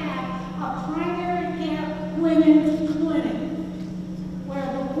not have a primary care women's clinic, where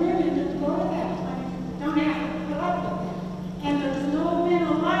the women that go to that clinic don't have to put up with it, and there's no men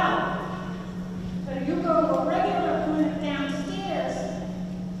allowed. But if you go to a regular clinic downstairs,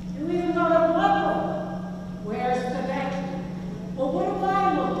 you even go to Bloodborne. Where's the veteran? Well, what do I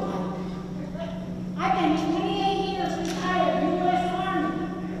look like? I've been 28 years retired, U.S. Army.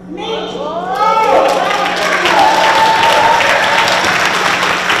 Me?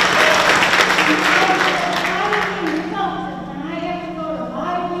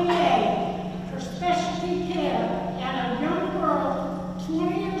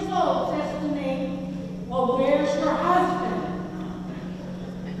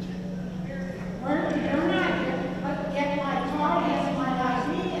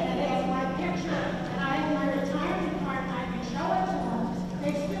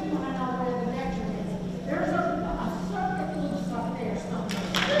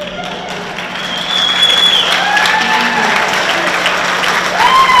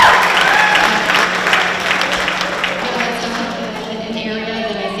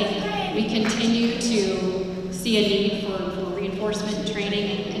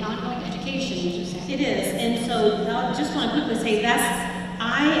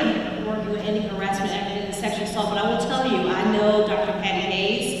 sexual assault, but I will tell you, I know Dr. Patty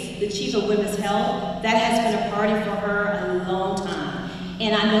Hayes, the Chief of Women's Health, that has been a priority for her a long time.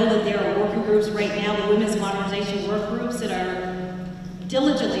 And I know that there are working groups right now, the Women's Modernization Work Groups, that are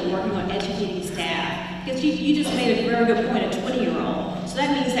diligently working on educating staff. Because you just made a very good point, a 20-year-old. So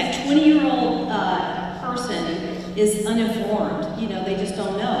that means that 20-year-old person is uninformed. You know, they just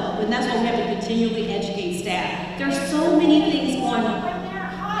don't know. And that's why we have to continually educate staff. There's so many things going on. When they're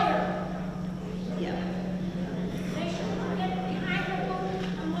hired, Yeah. they should get behind the booth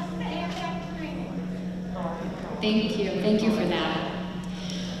unless they have that training. Thank you for that.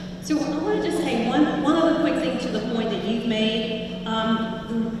 So I want to just say one other quick thing to the point that you've made.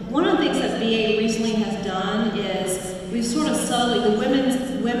 One of the things that VA recently has done is we've sort of subtly, the women's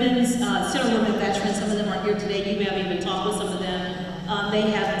Center of Women Veterans, some of them are here today, you may have even talked with some of them,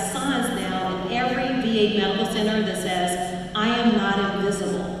 they have signs now in every VA medical center that says, I am not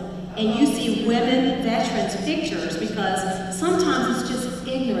invisible. And you see women veterans pictures because sometimes it's just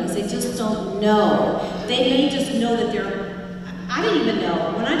ignorance, they just don't know. They may just know that I didn't even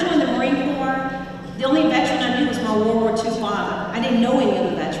know. When I joined the Marine Corps, the only veteran I knew was my World War II father. I didn't know any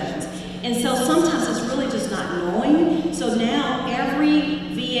of the veterans. And so sometimes it's really just not knowing. So now every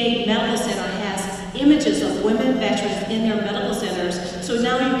VA medical center has images of women veterans in their medical centers. So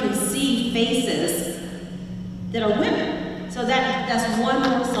now you can see faces that are women. So that's one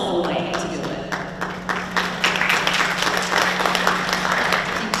more subtle way to do it.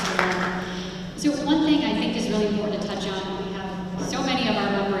 So one thing I think is really important to touch on, we have so many of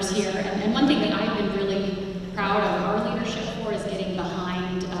our members here, and one thing that I've been really proud of our leadership for is getting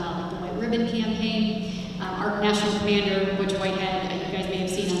behind like the White Ribbon Campaign. Our National Commander, Butch Whitehead, you guys may have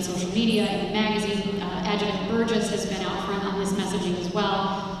seen on social media and in magazine, Adjutant Burgess has been out front on this messaging as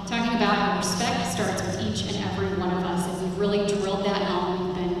well, talking about how respect starts with each and every one of us, and we've really drilled that home.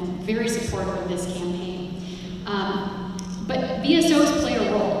 We've been very supportive of this campaign. But VSOs play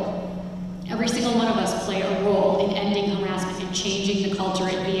a role. Every single one of us play a role in ending harassment and changing the culture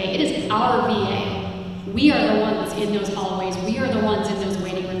at VA. It is our VA. We are the ones in those hallways. We are the ones in those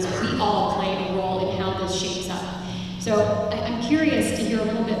waiting rooms. We all play a role in how this shapes up. So I'm curious to hear a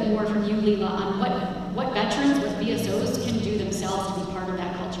little bit more from you, Leela, on what veterans with VSOs can do themselves to be part of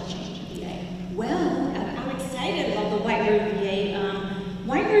that culture change at VA. Well, I'm excited about the White Ribbon VA.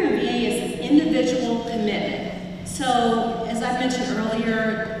 White Ribbon VA is an individual commitment. So, as I mentioned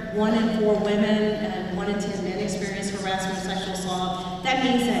earlier, 1 in 4 women and 1 in 10 men experience harassment or sexual assault. That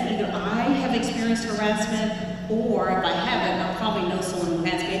means that either I have experienced harassment, or if I haven't, I probably know someone who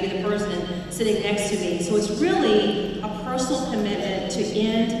has, maybe the person sitting next to me. So it's really a personal commitment to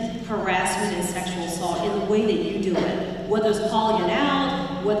end harassment and sexual assault in the way that you do it. Whether it's calling it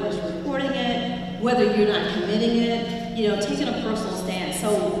out, whether it's reporting it, whether you're not committing it, you know, taking a personal stance. So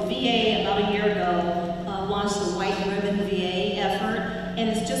VA, about a year ago, launched the White Ribbon VA effort, and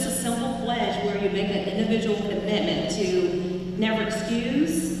it's just a simple pledge where you make an individual commitment to never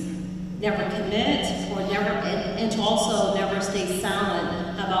excuse, never commit, or and to also never stay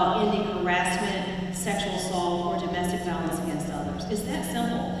silent about ending harassment, sexual assault, or domestic violence against others. It's that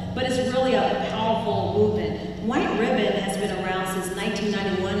simple, but it's really a powerful movement. White Ribbon has been around since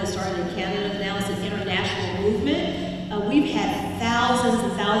 1991 and started in Canada. Now it's an international movement. We've had thousands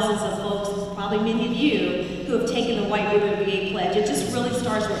and thousands of folks, probably many of you, who have taken the White Ribbon VA pledge. It just really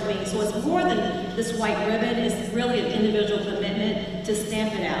starts with me. So it's more than this white ribbon. It's really an individual commitment to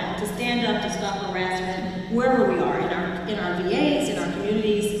stamp it out, to stand up to stop harassment wherever we are, in our VAs, in our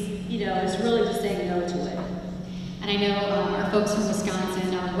communities. You know, it's really just saying no to it. And I know our folks from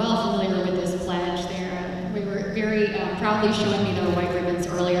Wisconsin are well familiar with this pledge. We were very proudly showing me their white ribbons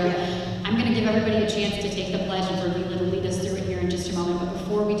earlier. I'm going to give everybody a chance to take the pledge and for Leela to lead us through it here in just a moment. But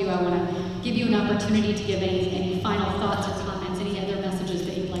before we do, I want to give you an opportunity to give any final thoughts or comments, any other messages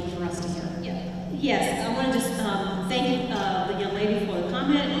that you'd like for us to hear. Yes, I want to just thank the young lady for the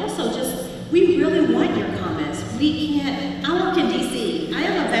comment. And also we really want your comments. I work in DC. I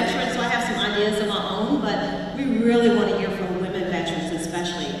am a veteran, so I have some ideas of my own, but we really want to hear from women veterans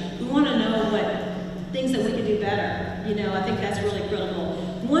especially. We want to know what things that we can do better. You know, I think that's really critical.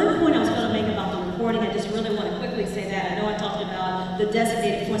 One point I was going to make about the reporting, I just really want to quickly say that. I know I talked about the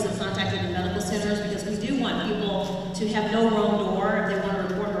designated points of contact in the medical centers because we do want people to have no wrong door if they want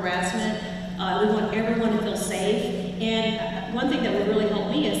to report harassment. We want everyone to feel safe. And one thing that would really help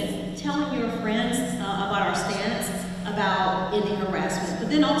me is telling your friends about our stance about ending harassment, but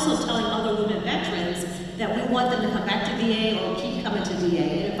then also telling other women veterans that we want them to come back to VA or keep coming to VA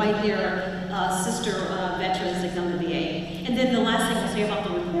and invite their sister veterans to come to VA. And then the last thing I'll say about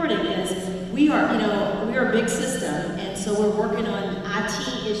the reporting is we are a big system, and so we're working on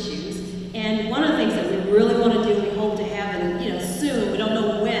IT issues. And one of the things that we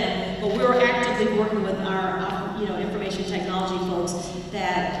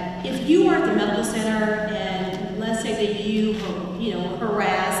the medical center and let's say that you were,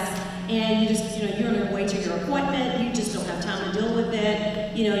 harassed and you're on your way to your appointment, you just don't have time to deal with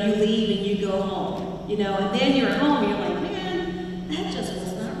it, you leave and you go home, and then you're at home and you're like, man, that just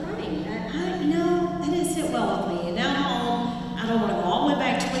was not right. That didn't sit well with me. And now I'm home, I don't want to go all the way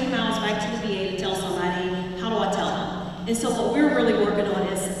back 20 miles back to the VA to tell somebody, how do I tell them? And so what we're really working on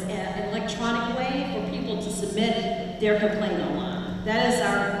is an electronic way for people to submit their complaint online. That is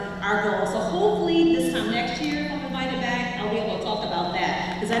our goal. So hopefully this time next year, if I'm invited back, I'll be able to talk about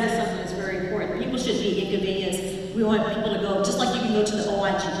that, because that is something that's very important. People shouldn't be inconvenienced. We want people to go, just like you can go to the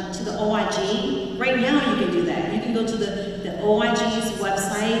OIG. Right now you can do that. You can go to the OIG's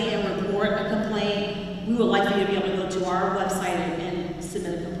website and report a complaint. We would like for you to be able to go to our website and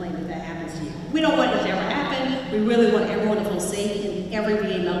submit a complaint if that happens to you. We don't want it to ever happen. We really want everyone to feel safe in every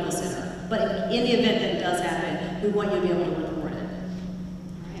VA medical center. But in the event that it does happen, we want you to be able to report it. All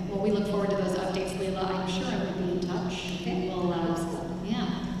right, well, we look forward to those updates, Leila. I'm sure I will be in touch. Okay. We'll,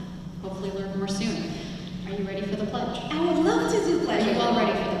 hopefully learn more soon. Are you ready for the pledge? I would love to do pledge. Are you all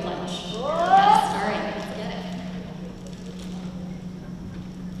ready for the pledge? Yes. All right, let's get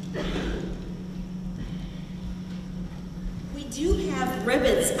it. We do have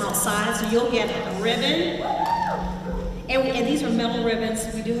ribbons outside, so you'll get a ribbon. And these are metal ribbons.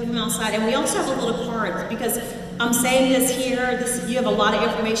 We do have them outside. And we also have a little card, because I'm saying this here, you have a lot of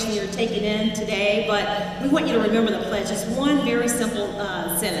information you're taking in today, but we want you to remember the pledge. It's one very simple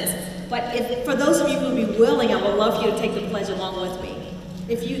sentence. But for those of you who would be willing, I would love for you to take the pledge along with me.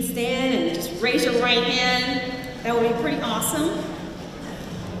 If you'd stand and just raise your right hand, that would be pretty awesome.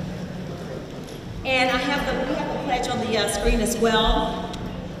 And we have the pledge on the screen as well.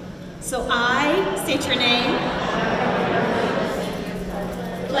 So I state your name.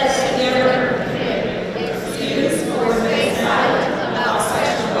 Pledge to never excuse or remain silent about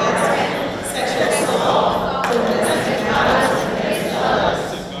sexual harassment, sexual assault, or domestic violence against others.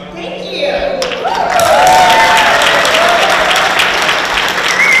 Thank you.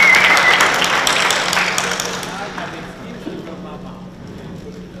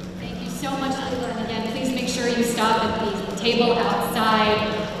 Thank you so much, Leila. And again, please make sure you stop at the table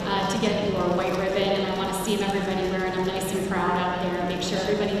outside to get your white ribbon. And I want to see everybody wearing them nice and proud out there. Make sure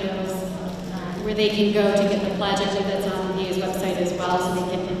everybody knows where they can go to get the pledge. I believe that's on the VA's website as well. So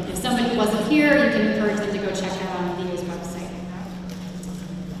they can, if somebody wasn't here, you can encourage them to go check out on the VA's website.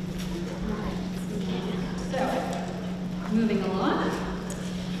 So, moving along.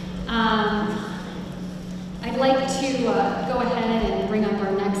 I'd like to go ahead and bring up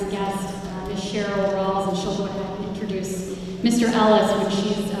our next guest, Ms. Cheryl Rawls, and she'll go ahead and introduce Mr. Ellis when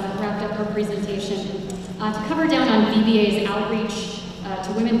she's wrapped up her presentation to cover down on VBA's outreach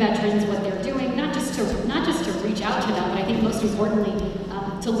to women veterans, what they're doing, not just to reach out to them, but I think most importantly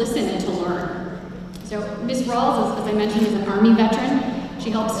to listen and to learn. So Ms. Rawls, as I mentioned, is an Army veteran. She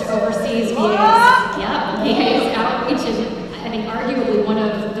helps to oversee VA's outreach, and I think arguably one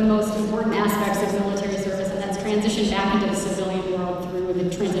of the most important aspects of military service, and that's transition back into the civilian world through the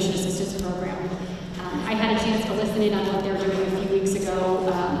Transition Assistance Program. I had a chance to listen in on what they're doing a few weeks ago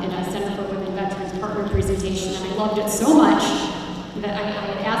in a Center for Women Veterans partner presentation, and I loved it so much that I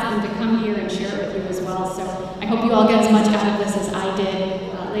had asked them to come here and share it with you as well. So I hope you all get as much out of this as I did.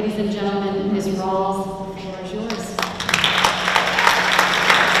 Ladies and gentlemen, Ms. Rawls, the floor is yours.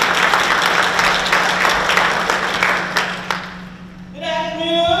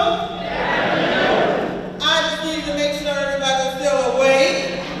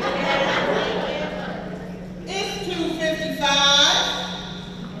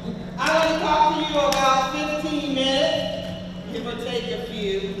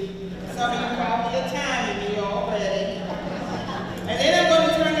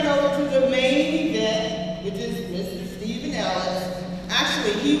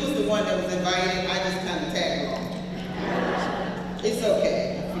 He was the one that was invited. I just kind of tagged along. It's okay.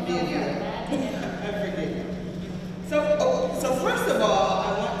 I forgive you. I forgive you. So first of all,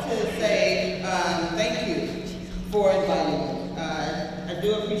 I want to say thank you for inviting me. I do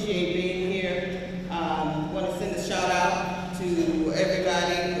appreciate being here. I want to send a shout out to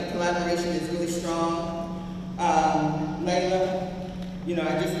everybody. The collaboration is really strong. Layla,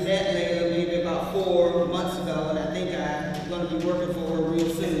 I just met Layla maybe about 4 months ago, and I think I'm going to be working for her real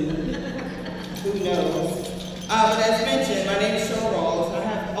soon. Who knows? But as mentioned, my name is Cheryl Rawls. I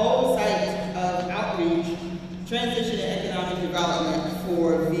have oversight of outreach, transition, and economic development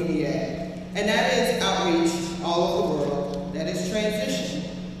for VBA. And that is outreach all over the world. That is transition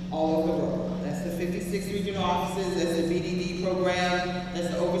all over the world. That's the 56 regional offices, that's the BDD program, that's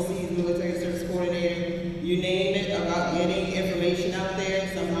the Overseas Military Service Coordinator. You name it, about getting information out there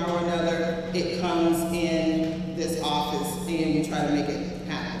somehow or another.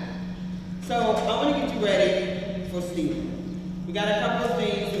 for Stephen. We got a couple of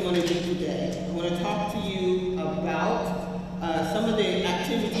things we want to do today. I want to talk to you about some of the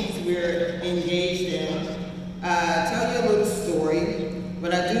activities we're engaged in, tell you a little story,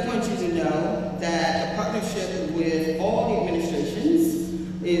 but I do want you to know that the partnership with all the administrations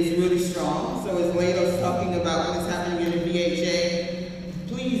is really strong. So as Leila's talking about what is happening in the VHA,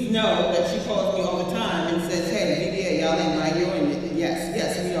 please know that she calls me all the time and says, hey, VBA, y'all invite you in.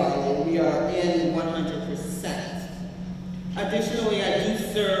 Yes, we are. We are in 100%. Additionally, I do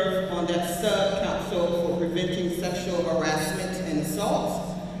serve on that sub-council for preventing sexual harassment and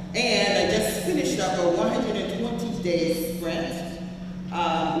assault. And I just finished up a 120-day sprint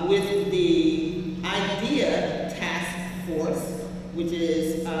with the IDEA task force, which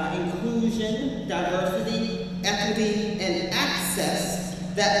is inclusion, diversity, equity, and access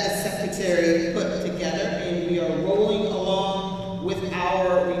that the secretary put together, and we are rolling along with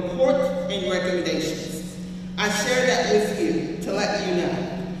our report and recommendations. I share that with you to let you know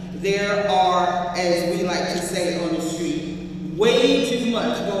there are, as we like to say on the street, way too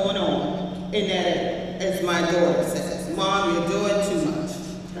much going on in that area, as my daughter says. Mom, you're doing too much.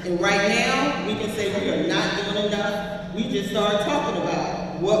 And right now, we can say we are not doing enough. We just started talking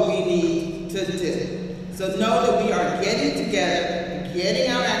about what we need to do. So know that we are getting together,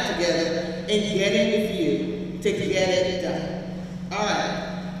 getting our act together, and getting with you to get it done. All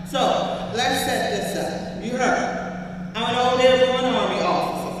right, so let's set this up. You heard, I'm an old airborne Army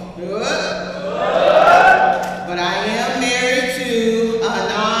officer. But I am married to a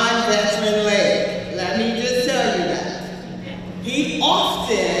non-veteran lady. Let me just tell you that. He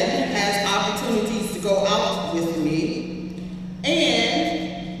often has opportunities to go out with me,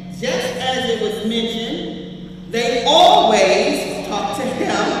 and just as it was mentioned, they always talk to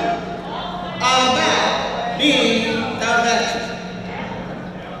him about being the veteran.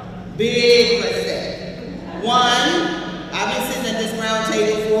 Big mistake. One, I've been sitting at this round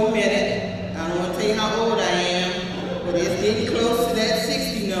table for a minute. I don't want to tell you how old I am, but it's getting close to that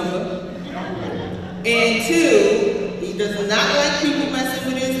 60 number. And two, he does not like people messing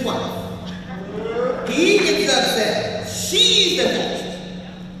with his wife. He gets upset. She's the veteran.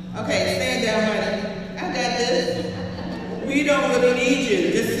 Okay, stand down, honey. I got this. We don't really need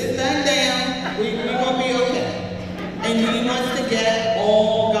you. Just sit back down. We're going to be okay. And he wants to get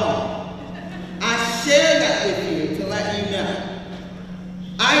all gone. I share that with you to let you know.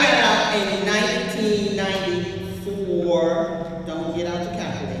 I got out in 1994. Don't get out the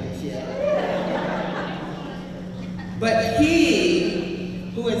calculators yet. But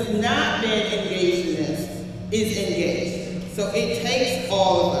he, who has not been engaged in this, is engaged. So it takes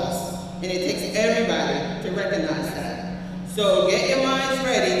all of us, and it takes everybody to recognize that. So get your minds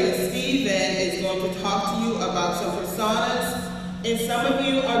ready, because Stephen is going to talk to you about some personas, and some of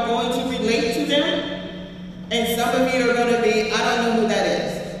you are going to relate to them, and some of you are going to be, I don't know who that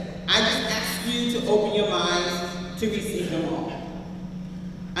is. I just ask you to open your minds to receive them all.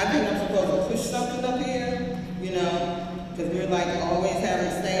 I think I'm supposed to push something up here, you know, because we're like always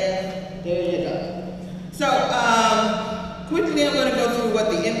having staff. There you go. So, quickly I'm going to go through what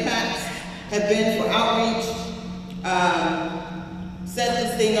the impacts have been for outreach. Set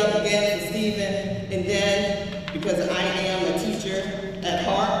this thing up again for Stephen, and then, because I am a teacher at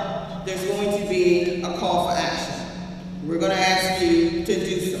heart, there's going to be a call for action. We're going to ask you to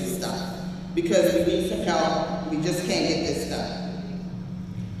do some stuff, because we need some help. We just can't get this done.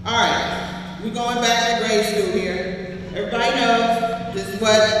 All right, we're going back to grade school here. Everybody knows this is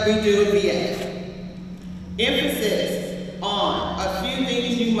what we do at VA. Emphasis on a few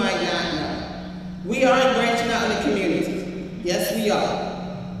things you might not know. We are branching out in the community. Yes, we are.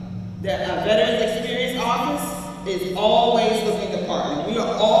 The Veterans Experience Office is always looking to partner. We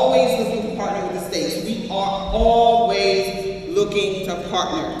are always looking to partner with the states. We are always looking to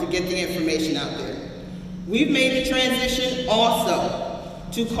partner to get the information out there. We've made the transition also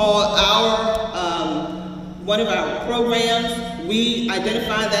to call our, one of our programs, we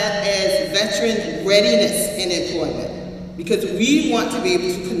identify that as veteran readiness in employment, because we want to be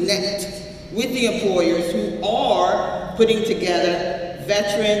able to connect with the employers who are putting together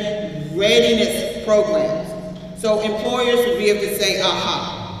veteran readiness programs. So employers will be able to say,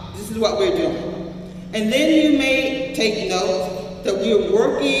 aha, this is what we're doing. And then you may take note that we're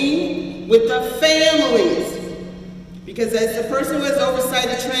working with the families, because as the person who has oversight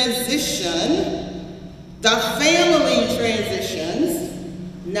of transition, the family transitions,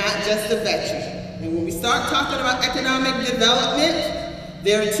 not just the veteran. And when we start talking about economic development,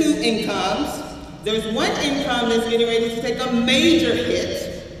 there are two incomes. There's one income that's getting ready to take a major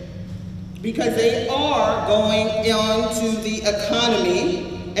hit because they are going on to the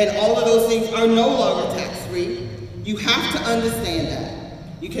economy, and all of those things are no longer tax-free. You have to understand that.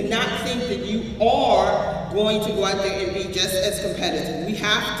 You cannot think that you are going to go out there and be just as competitive. We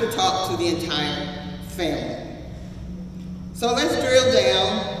have to talk to the entire family. So let's drill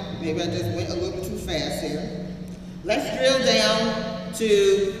down. Maybe I just went a little too fast here. Let's drill down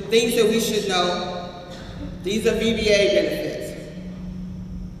to things that we should know. These are VBA benefits.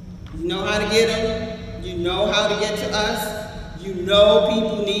 You know how to get them. You know how to get to us. You know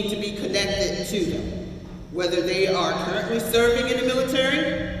people need to be connected to them. Whether they are currently serving in the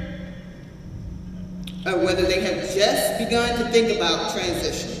military, or whether they have just begun to think about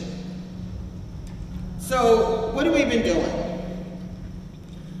transition. So, what have we been doing?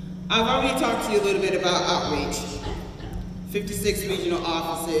 I've already talked to you a little bit about outreach. 56 regional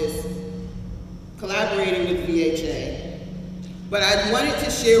offices, collaborating with VHA. But I wanted to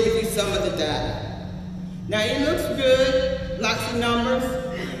share with you some of the data. Now, it looks good, lots of numbers.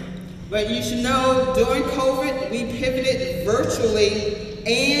 But you should know, during COVID, we pivoted virtually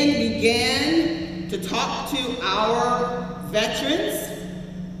and began to talk to our veterans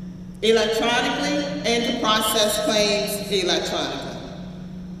electronically and to process claims electronically.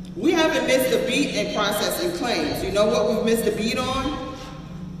 We haven't missed a beat in processing claims. You know what we've missed a beat on?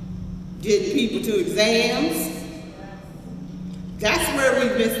 Getting people to exams. That's where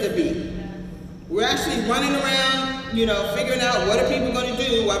we've missed a beat. We're actually running around, figuring out what are people going to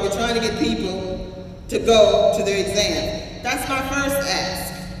do while we're trying to get people to go to their exam. That's my first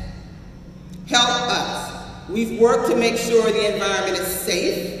ask. Help us. We've worked to make sure the environment is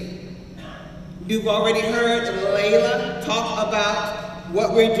safe. You've already heard Layla talk about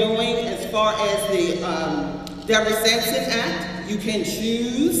what we're doing as far as the Deborah Sampson Act. You can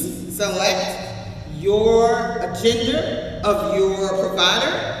choose, select your agenda of your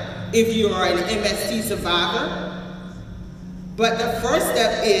provider if you are an MST survivor. But the first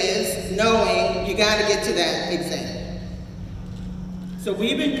step is knowing you got to get to that exam. So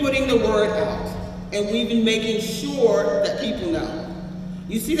we've been putting the word out, and we've been making sure that people know.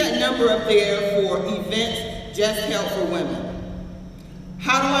 You see that number up there for events just held for women.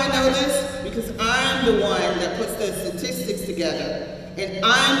 How do I know this? Because I'm the one that puts the statistics together, and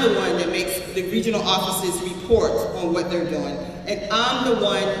I'm the one that makes the regional offices report on what they're doing, and I'm the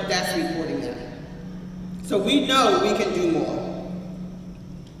one that's reporting that. So we know we can do more.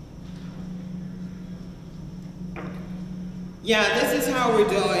 Yeah, this is how we're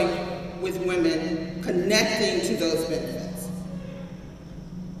doing with women connecting to those benefits.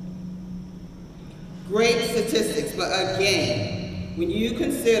 Great statistics, but again, when you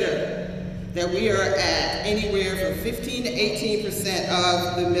consider that we are at anywhere from 15 to 18%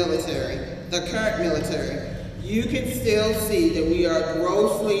 of the military, the current military, you can still see that we are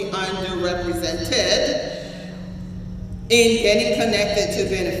grossly underrepresented in getting connected to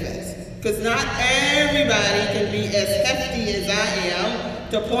benefits. Because not everybody can be as hefty as I am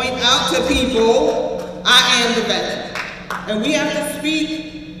to point out to people, I am the veteran. And we have to speak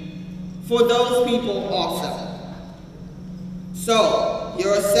for those people also. So,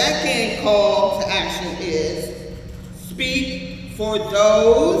 your second call to action is speak for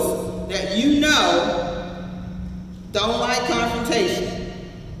those that you know don't like confrontation.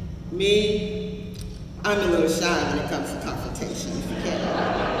 Me, I'm a little shy when it comes to confrontation, if you can't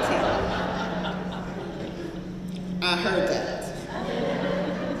tell. I heard that.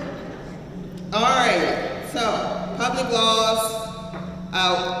 All right, so public laws.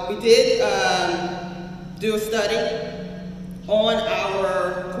 We did do a study on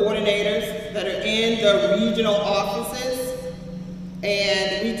our coordinators that are in the regional offices,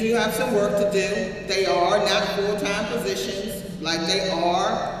 and we do have some work to do. They are not full-time positions like they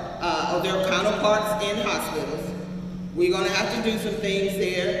are of their counterparts in hospitals. We're going to have to do some things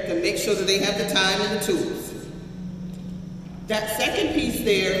there to make sure that they have the time and the tools. That second piece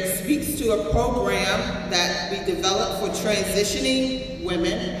there speaks to a program that we developed for transitioning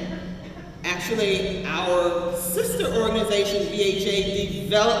women. Actually, our sister organization, VHA,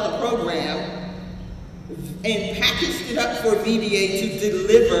 developed the program and packaged it up for VBA to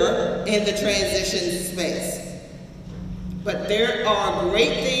deliver in the transition space. But there are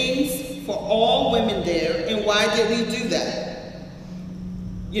great things for all women there, and why did we do that?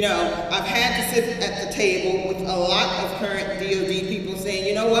 You know, I've had to sit at the table with a lot of current DOD people saying,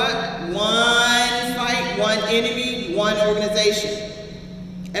 you know what? One fight, one enemy, one organization.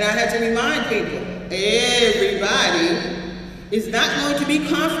 And I had to remind people, everybody is not going to be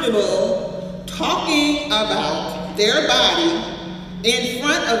comfortable talking about their body in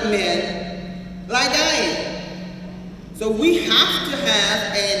front of men like I am. So we have to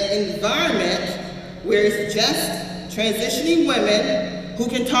have an environment where it's just transitioning women who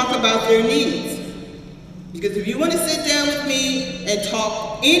can talk about their needs. Because if you want to sit down with me and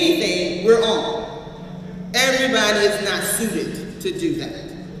talk anything, we're on. Everybody is not suited to do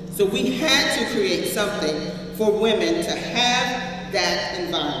that. So we had to create something for women to have that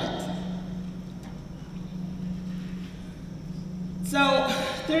environment. So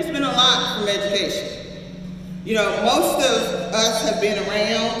there's been a lot from education. You know, most of us have been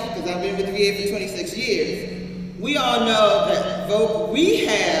around, because I've been with the VA for 26 years. We all know that vote we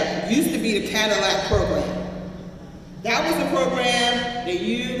have used to be the Cadillac program. That was the program that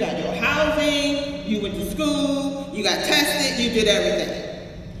you got your housing, you went to school, you got tested, you did everything.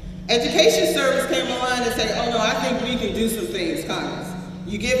 Education Service came along and said, oh no, I think we can do some things, Congress.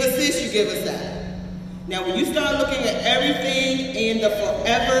 You give us this, you give us that. Now when you start looking at everything in the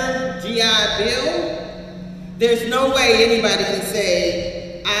forever GI Bill, there's no way anybody can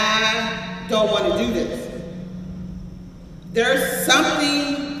say, I don't want to do this. There's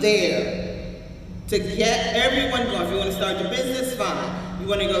something there to get everyone going. If you want to start your business, fine. You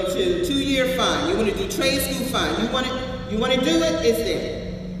want to go to 2-year, fine. You want to do trade school, fine. You want to do it, it's there.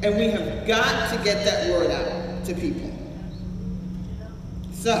 And we have got to get that word out to people.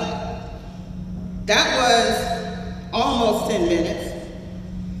 So, that was almost 10 minutes.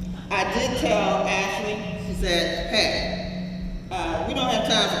 I did tell Ashley, she said, hey, we don't have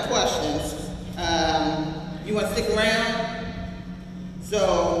time for questions. You want to stick around?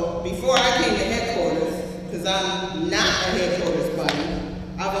 So before I came to headquarters, because I'm not a headquarters buddy,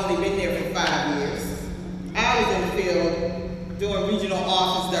 I've only been there for 5 years. I was in the field doing regional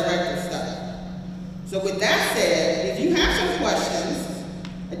office director stuff. So with that said, if you have some questions,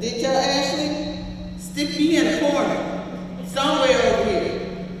 I did tell Ashley, stick me in a corner, somewhere over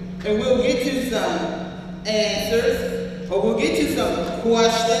here, and we'll get you some answers, or we'll get you some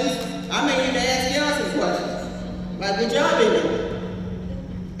questions. I may even ask y'all some questions, like what y'all been doing.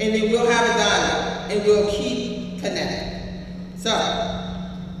 And then we'll have a dialogue, and we'll keep connected. So,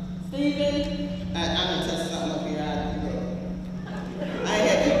 Stephen, I'm gonna touch something up here. I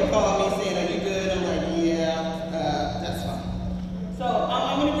had people call me saying, are you good? I'm like, yeah, that's fine. So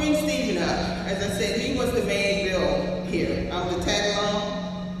I'm gonna bring Stephen up. As I said, he was the main bill here. I'm the tag along,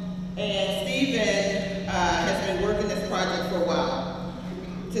 and Stephen has been working this project for a while.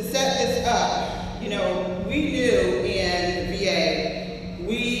 To set this up, you know, we knew in the VA,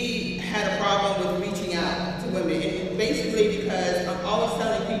 we had a problem with reaching out to women, and basically because I'm always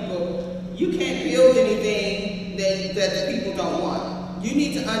telling people, you can't build anything that the people don't want. You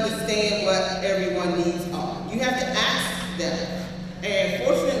need to understand what everyone needs are. You have to ask them. And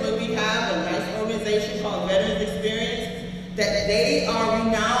fortunately, we have a nice organization called Veterans Experience that they are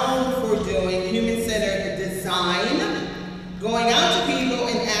renowned for doing human-centered design, going out to people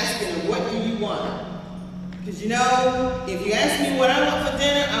and asking them, what do you want? Because you know, if you ask me what I want for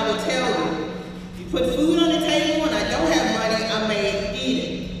dinner, I will tell you. If you put food on the table and I don't have money, I may eat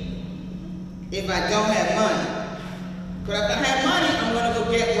it. If I don't have money. But if I have money, I'm gonna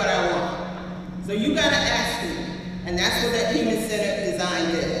go get what I want. So you gotta ask me. And that's what that human-centered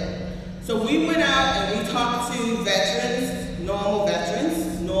design did. So we went out and we talked to veterans, normal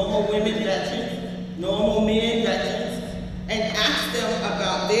women veterans, normal men veterans, and asked them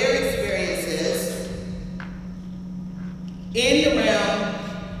about their experiences in the realm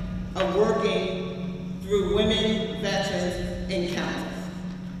of working through women veterans in counties.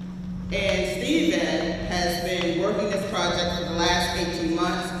 And Stephen has been working this project for the last 18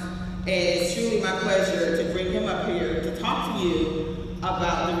 months, and it's truly my pleasure to bring him up here to talk to you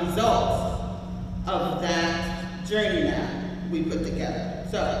about the results of that journey map we put together.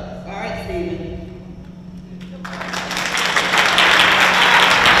 So, all right, Stephen.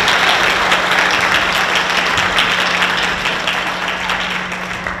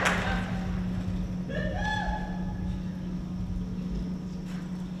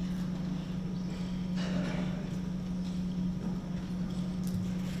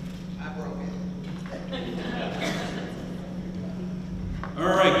 All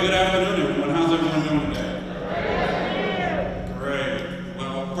right, good afternoon, everyone. How's everyone doing today? Great.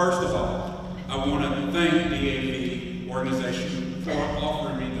 Well, first of all, I want to thank DAV organization for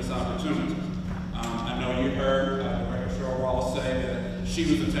offering me this opportunity. I know you heard Director Shorwall say that she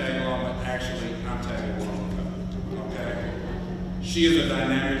was a tag along, but actually I'm tagging along with her. Okay? She is a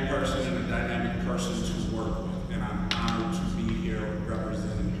dynamic person and a dynamic person to work with, and I'm honored to be here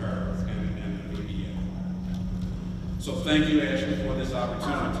representing her and the VBA. So thank you, Ashley, for this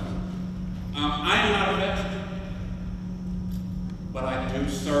opportunity. I am not a veteran, but I do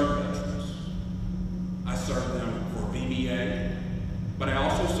serve veterans. I serve them for VBA, but I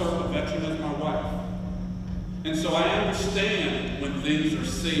also serve a veteran as my wife. And so I understand when things are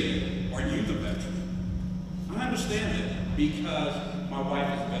said, are you the veteran? understand that because my wife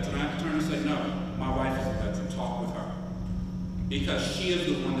is a veteran. I have to turn and say, no, my wife is a veteran. Talk with her. Because she is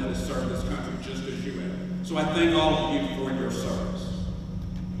the one that has served this country just as you have. So I thank all of you for your service.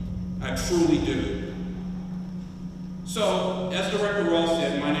 I truly do. So, as Director Ross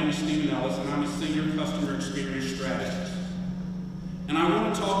said, my name is Stephen Ellis, and I'm a Senior Customer Experience Strategist. And I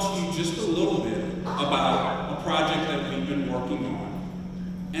want to talk to you just a little bit about a project that we've been working on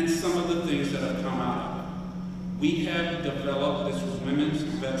and some of the things that have come out of it. We have developed this Women's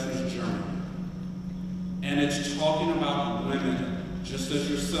Veterans Journey. And it's talking about women just as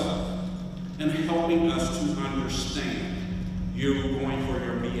yourself and helping us to understand you going for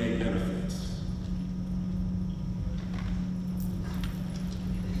your VA benefits.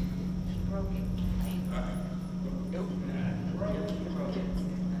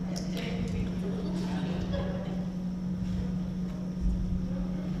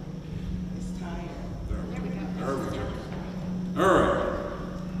 All right.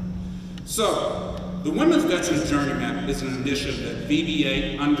 So, the Women's Veterans Journey Map is an initiative that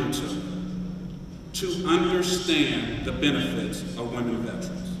VBA undertook to understand the benefits of women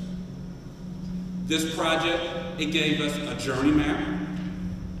veterans. This project, it gave us a journey map,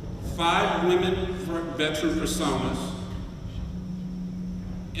 5 women veteran personas,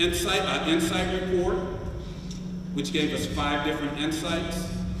 insight report, which gave us 5 different insights,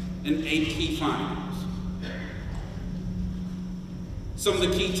 and 8 key findings. Some of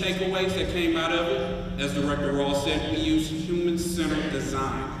the key takeaways that came out of it, as Director Ross said, we use human-centered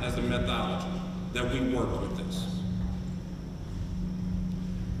design as a methodology that we work with this.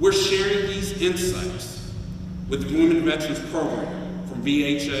 We're sharing these insights with the Women Veterans Program from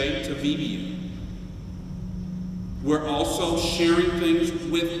VHA to VBA. We're also sharing things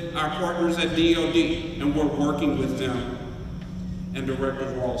with our partners at DOD, and we're working with them and Director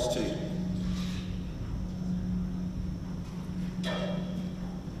Ross' team.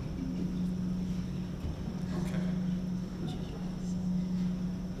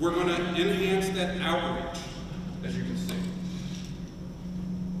 We're going to enhance that outreach, as you can see.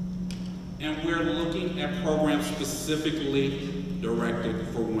 And we're looking at programs specifically directed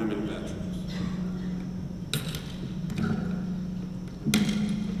for women veterans.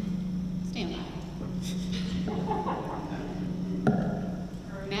 Stand by.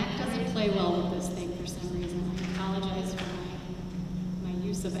 Mac doesn't play well with this thing for some reason. I apologize for my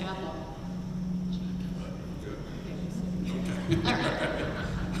use of Apple. All right.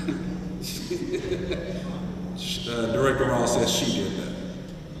 Director Ross says she did that.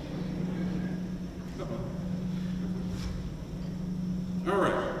 All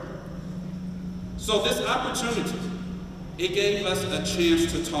right. So this opportunity, it gave us a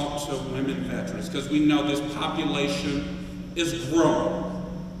chance to talk to women veterans because we know this population is growing.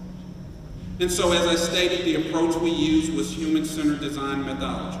 And so as I stated, the approach we used was human-centered design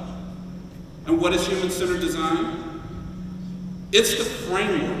methodology. And what is human-centered design? It's the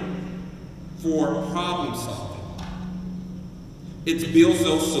framework for problem solving. It builds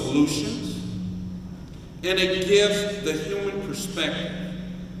those solutions, and it gives the human perspective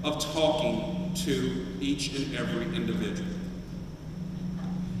of talking to each and every individual.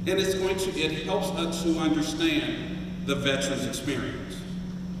 And it helps us to understand the veteran's experience.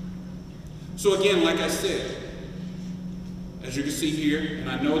 So again, like I said, as you can see here, and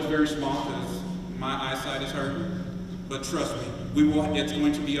I know it's very small because my eyesight is hurting, but trust me, it's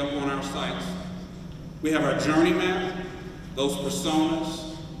going to be up on our sites. We have our journey map, those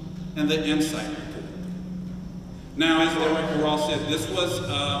personas, and the insight report. Now, as Director Ross said, this was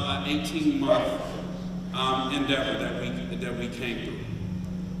an 18-month endeavor that we came through.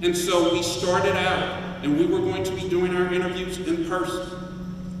 And so we started out, and we were going to be doing our interviews in person.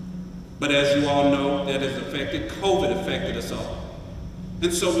 But as you all know, COVID affected us all.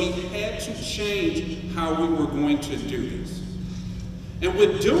 And so we had to change how we were going to do this. And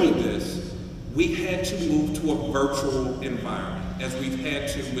with doing this, we had to move to a virtual environment, as we've had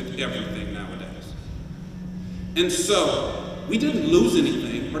to with everything nowadays. And so we didn't lose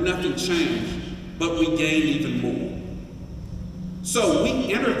anything or nothing changed, but we gained even more. So we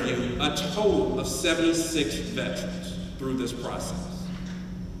interviewed a total of 76 veterans through this process.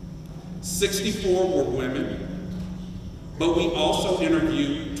 64 were women, but we also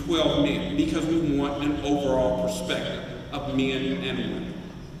interviewed 12 men because we want an overall perspective of men and women.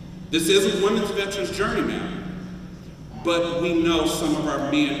 This is a women's veterans journey now, but we know some of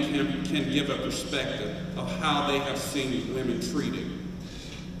our men can give a perspective of how they have seen women treated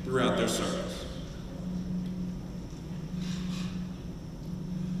throughout their service.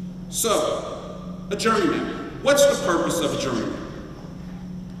 So, a journey map. What's the purpose of a journey map?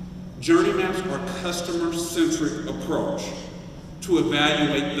 Journey maps are a customer-centric approach to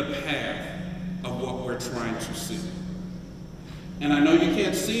evaluate the path of what we're trying to see. And I know you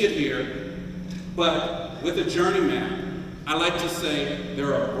can't see it here, but with a journey map, I like to say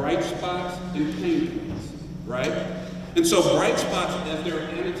there are bright spots and pain points, right? And so bright spots, as they're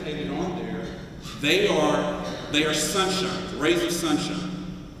annotated on there, they are sunshine, rays of sunshine,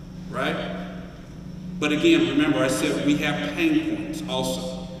 right? But again, remember I said we have pain points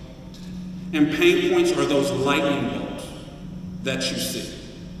also. And pain points are those lightning bolts that you see.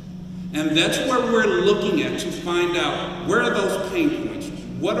 And that's where we're looking at to find out where are those pain points?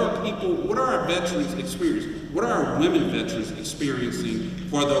 What are our veterans experiencing? What are our women veterans experiencing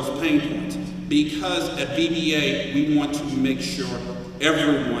for those pain points? Because at VBA, we want to make sure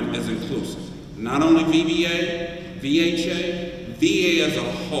everyone is inclusive. Not only VBA, VHA, VA as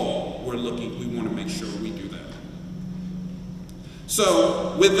a whole, we want to make sure we do that.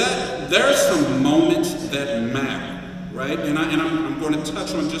 So with that, there are some moments that matter. Right? And I'm going to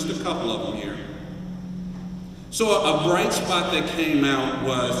touch on just a couple of them here. So a bright spot that came out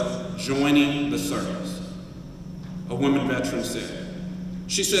was joining the service. A woman veteran said.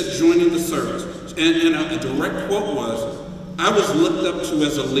 She said, joining the service. And a direct quote was, I was looked up to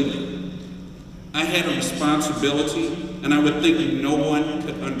as a leader. I had a responsibility, and I would think no one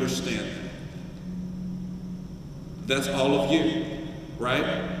could understand that. That's all of you,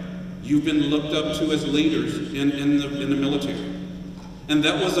 right? You've been looked up to as leaders in the military. And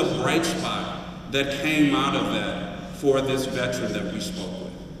that was a bright spot that came out of that for this veteran that we spoke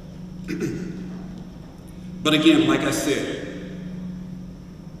with. But again, like I said,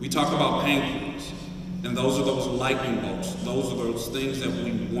 we talk about pain points, and those are those lightning bolts. Those are those things that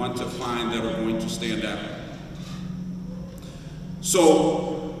we want to find that are going to stand out.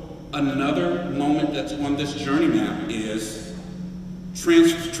 So another moment that's on this journey map is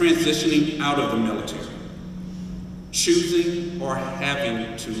transitioning out of the military, choosing or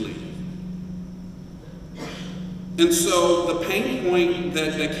having to leave. And so the pain point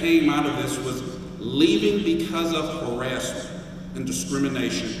that came out of this was leaving because of harassment and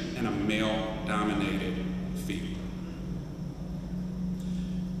discrimination in a male-dominated field.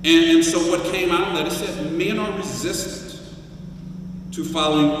 And so what came out of that, it said men are resistant to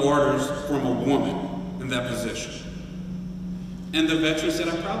following orders from a woman in that position. And the veteran said,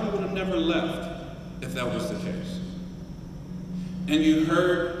 I probably would have never left if that was the case. And you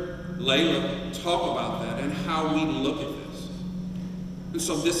heard Layla talk about that and how we look at this. And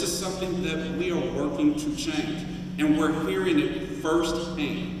so this is something that we are working to change. And we're hearing it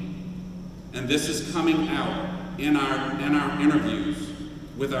firsthand. And this is coming out in our interviews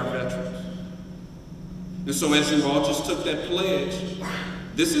with our veterans. And so as you all just took that pledge,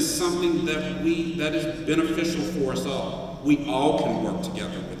 this is something that is beneficial for us all. We all can work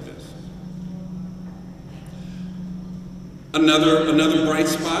together with this. Another bright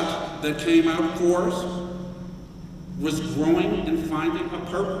spot that came out for us was growing and finding a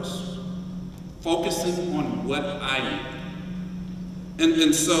purpose, focusing on what I need.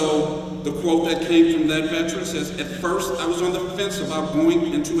 And so the quote that came from that veteran says, at first I was on the fence about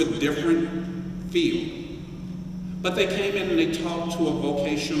going into a different field, but they came in and they talked to a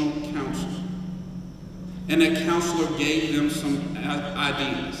vocational counselor. And that counselor gave them some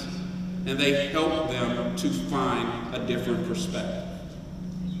ideas, and they helped them to find a different perspective.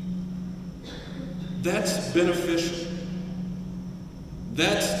 That's beneficial.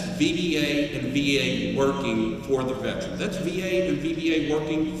 That's VBA and VA working for the veteran. That's VA and VBA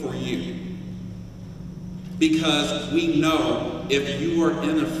working for you. Because we know if you are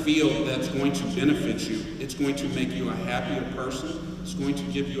in a field that's going to benefit you, it's going to make you a happier person, it's going to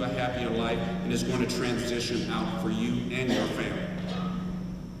give you a happier life, and it's going to transition out for you and your family.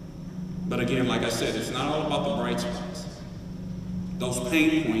 But again, like I said, it's not all about the bright spots. Those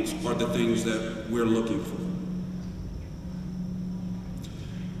pain points are the things that we're looking for.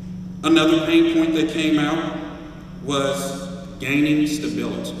 Another pain point that came out was gaining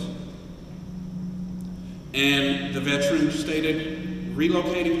stability. And the veteran stated,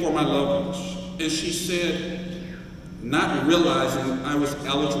 relocating for my loved ones. And she said, not realizing I was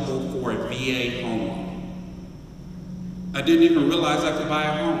eligible for a VA home loan. I didn't even realize I could buy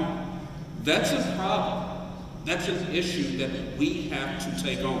a home. That's a problem. That's an issue that we have to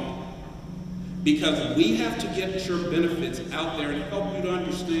take on. Because we have to get your benefits out there and help you to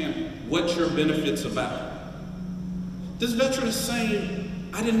understand what your benefit's about. This veteran is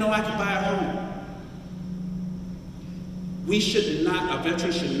saying, I didn't know I could buy a home. We should not, a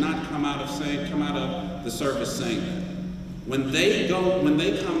veteran should not come out of the service saying that. When they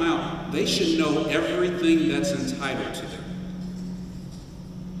come out, they should know everything that's entitled to them.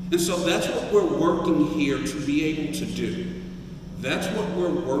 And so that's what we're working here to be able to do. That's what we're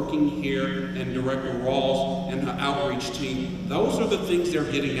working here, and Director Rawls and the outreach team, those are the things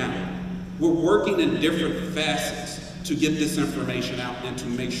they're getting out. We're working in different facets to get this information out and to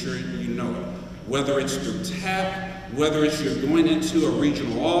make sure you know it. Whether it's through TAP, whether it's you're going into a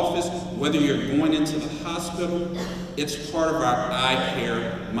regional office, whether you're going into the hospital, it's part of our I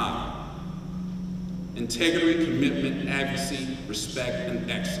Care model. Integrity, commitment, advocacy, respect, and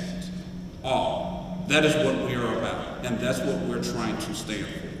excellence. All. That is what we are about, and that's what we're trying to stand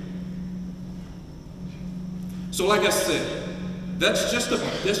for. So like I said, that's just a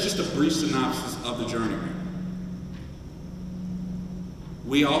brief synopsis of the journey.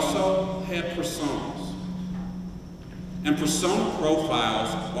 We also have personas. And persona profiles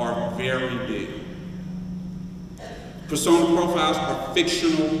are very big. Persona profiles are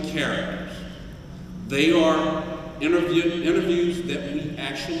fictional characters. They are interviews that we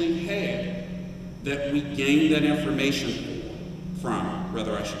actually had, that we gained that information from,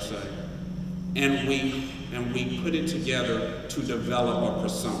 rather I should say, and we put it together to develop a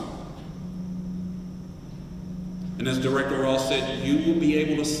persona. And as Director Ross said, you will be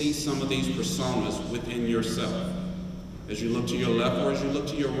able to see some of these personas within yourself. As you look to your left or as you look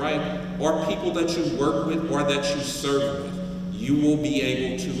to your right, or people that you work with or that you serve with, you will be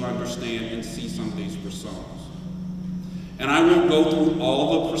able to understand and see some of these personas. And I won't go through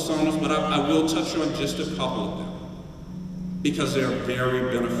all the personas, but I will touch on just a couple of them, because they're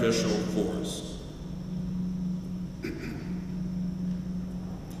very beneficial for us.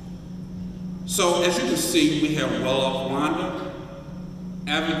 So as you can see, we have well-off Wanda,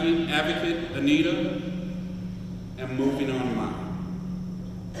 advocate Anita, and moving on mine.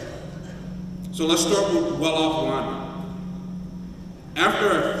 So let's start with well-off Wanda. After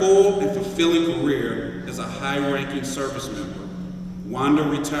a full and fulfilling career as a high-ranking service member, Wanda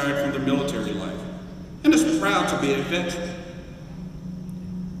retired from the military life and is proud to be a veteran.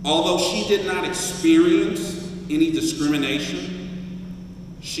 Although she did not experience any discrimination,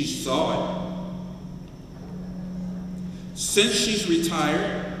 she saw it. Since she's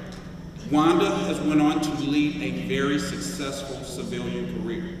retired, Wanda has went on to lead a very successful civilian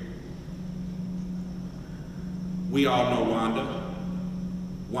career. We all know Wanda.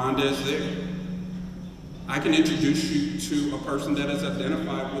 Wanda is there. I can introduce you to a person that is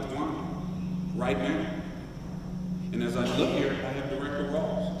identified with Wanda right now. And as I look here, I have Director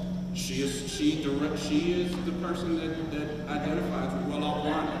Ross. She is the person that identifies with well-off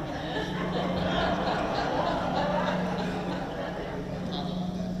Wanda.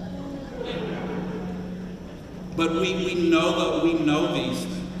 But we know these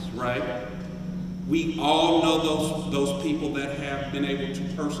things, right? We all know those people that have been able to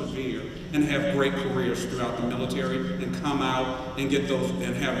persevere and have great careers throughout the military and come out and get those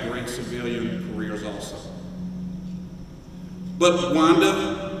and have great civilian careers also. But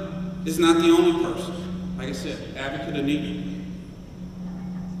Wanda is not the only person. Like I said, Advocate Anita.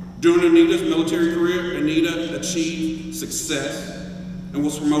 During Anita's military career, Anita achieved success and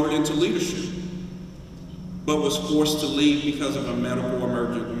was promoted into leadership, but was forced to leave because of a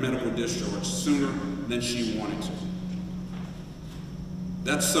medical discharge sooner than she wanted to.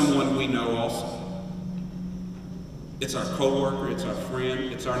 That's someone we know also. It's our coworker, it's our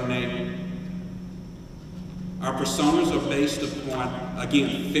friend, it's our neighbor. Our personas are based upon,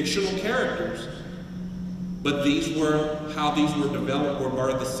 again, fictional characters, but how these were developed were part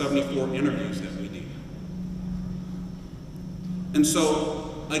of the 74 interviews that we did. And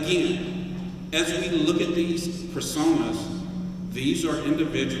so, again, as we look at these personas, these are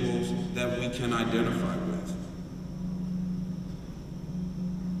individuals that we can identify with.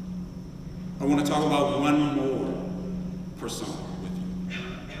 I want to talk about one more persona with you,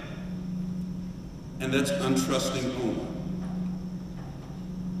 and that's untrusting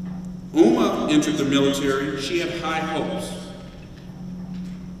Uma. Uma entered the military. She had high hopes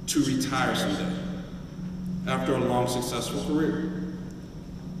to retire someday after a long, successful career,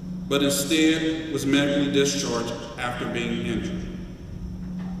 but instead was medically discharged after being injured.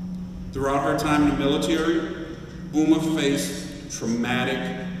 Throughout her time in the military, Uma faced traumatic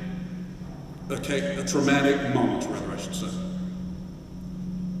moments, rather I should say.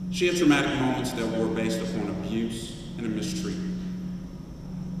 She had traumatic moments that were based upon abuse and mistreatment.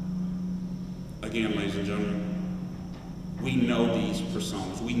 Again, ladies and gentlemen, we know these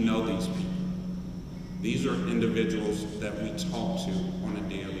personas, we know these people. These are individuals that we talk to on a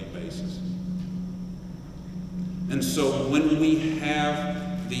daily basis. And so when we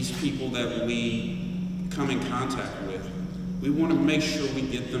have these people that we come in contact with, we want to make sure we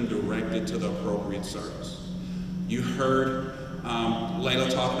get them directed to the appropriate service. You heard Layla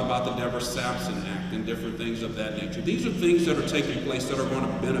talking about the Deborah Sampson Act and different things of that nature. These are things that are taking place that are going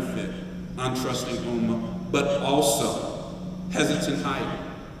to benefit untrusting Ummah, but also hesitant Heidi,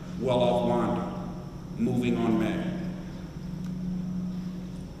 well-off Wanda, moving on Meg.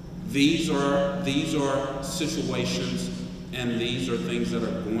 These are situations and these are things that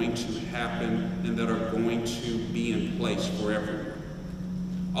are going to happen and that are going to be in place for everyone.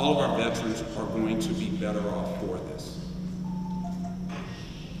 All of our veterans are going to be better off for this.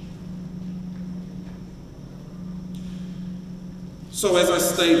 So as I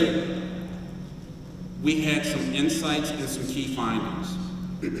stated, we had some insights and some key findings.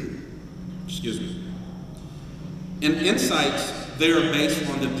 Excuse me. And insights, they are based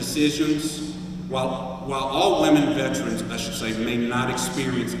on the decisions. While all women veterans, I should say, may not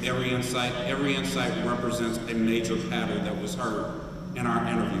experience every insight represents a major pattern that was heard in our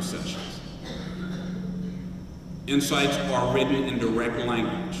interview sessions. Insights are written in direct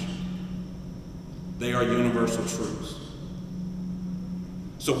language. They are universal truths.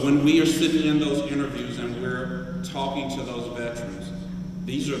 So when we are sitting in those interviews and we're talking to those veterans,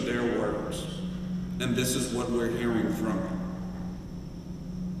 these are their words, and this is what we're hearing from them.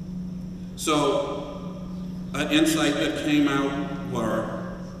 So, an insight that came out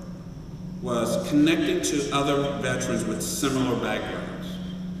was connecting to other veterans with similar backgrounds.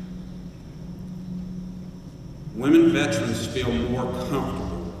 Women veterans feel more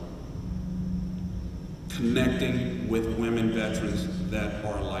comfortable connecting with women veterans that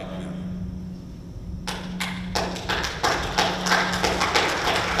are like them.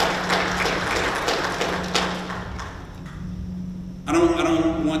 I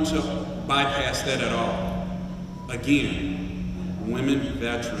don't want to bypass that at all. Again, women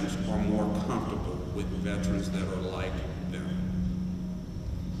veterans are more comfortable with veterans that are like them.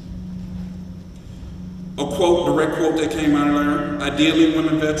 A quote, direct quote that came out of there, ideally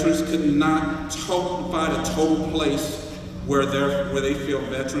women veterans could not find a total place where they feel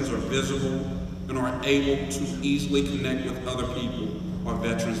veterans are visible and are able to easily connect with other people or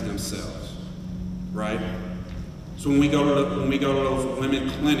veterans themselves, right? So when we go to those women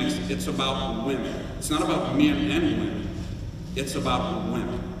clinics, it's about women. It's not about men and women. It's about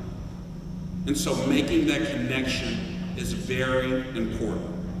women. And so making that connection is very important.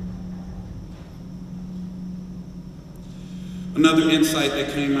 Another insight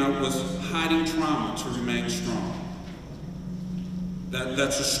that came out was hiding trauma to remain strong.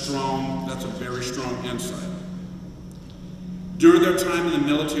 That's a very strong insight. During their time in the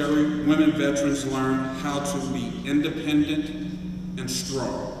military, women veterans learned how to be independent and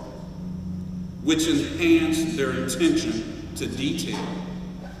strong, which enhanced their attention to detail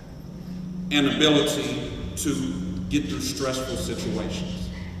and ability to get through stressful situations.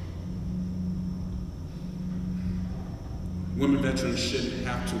 Women veterans shouldn't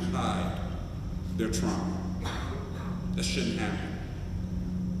have to hide their trauma. That shouldn't happen.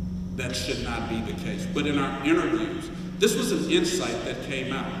 That should not be the case. But in our interviews, this was an insight that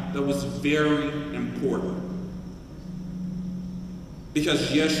came out that was very important.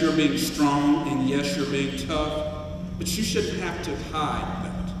 Because yes, you're being strong and yes, you're being tough, but you shouldn't have to hide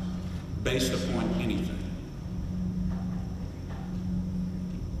that based upon anything.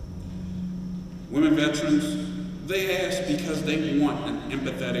 Women veterans, they ask because they want an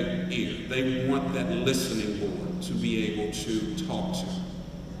empathetic ear. They want that listening board to be able to talk to.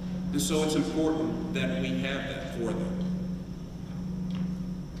 And so it's important that we have that for them.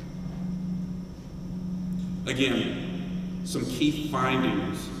 Again, some key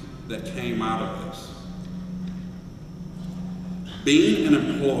findings that came out of this. Being an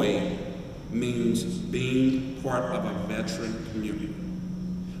employee means being part of a veteran community.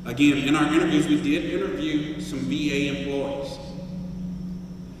 Again, in our interviews, we did interview some VA employees.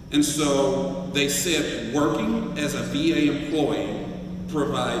 And so they said working as a VA employee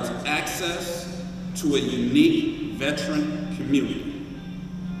provides access to a unique veteran community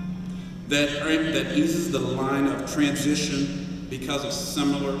that eases the line of transition because of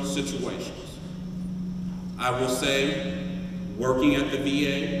similar situations. I will say, working at the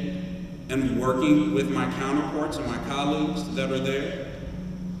VA and working with my counterparts and my colleagues that are there,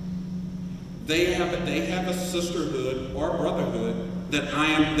 they have a sisterhood or brotherhood that I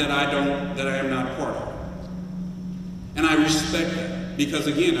am not part of. And I respect that. Because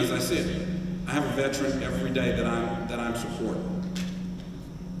again, as I said, I have a veteran every day that I'm supporting.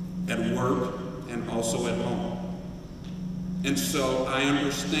 At work and also at home. And so I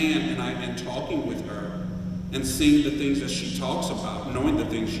understand, and talking with her and seeing the things that she talks about, knowing the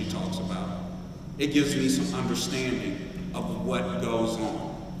things she talks about, it gives me some understanding of what goes on.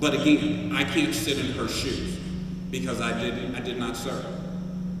 But again, I can't sit in her shoes. because I did not serve.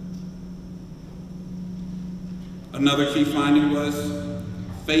 Another key finding was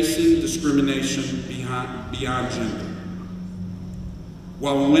facing discrimination beyond gender.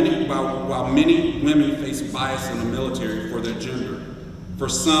 While many women face bias in the military for their gender, for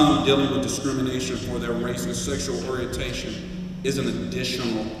some, dealing with discrimination for their race and sexual orientation is an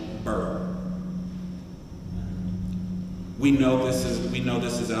additional burden. We know this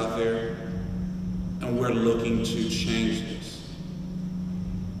is out there, and we're looking to change this.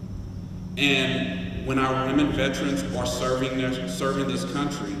 And when our women veterans are serving this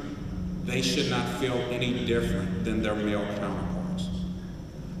country, they should not feel any different than their male counterparts.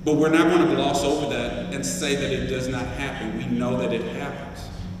 But we're not going to gloss over that and say that it does not happen. We know that it happens.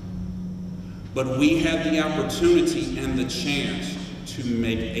 But we had the opportunity and the chance to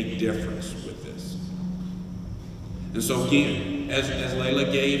make a difference with this. And so again, as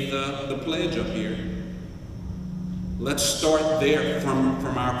Layla gave the pledge up here, let's start there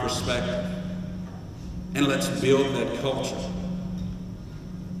from our perspective. And let's build that culture.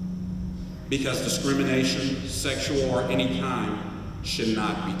 Because discrimination, sexual or any kind, should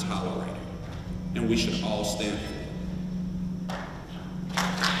not be tolerated. And we should all stand for it.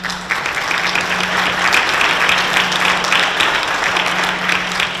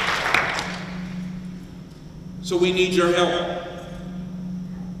 So we need your help.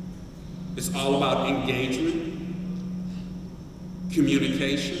 It's all about engagement,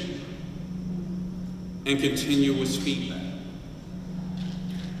 communication, and continuous feedback.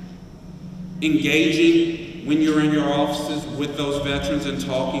 Engaging when you're in your offices with those veterans and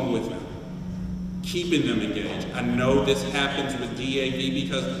talking with them. Keeping them engaged. I know this happens with DAV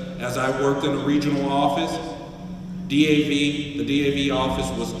because as I worked in a regional office, the DAV office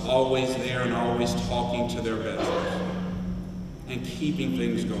was always there and always talking to their veterans and keeping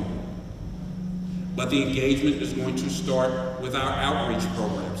things going. But the engagement is going to start with our outreach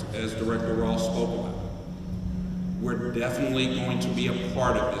programs, as Director Ross spoke about. We're definitely going to be a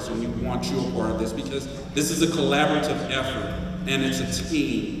part of this, and we want you a part of this because this is a collaborative effort, and it's a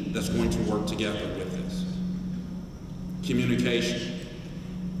team that's going to work together with this. Communication,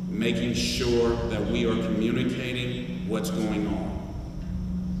 making sure that we are communicating what's going on.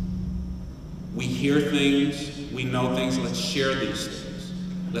 We hear things, we know things, let's share these things.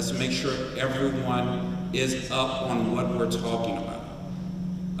 Let's make sure everyone is up on what we're talking about.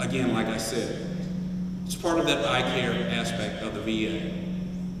 Again, like I said, it's part of that I care aspect of the VA,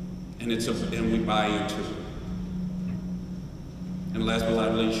 and we buy into it. And last but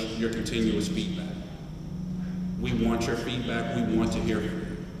not least, your continuous feedback. We want your feedback, we want to hear from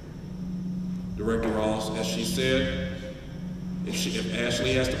you. Director Ross, as she said, if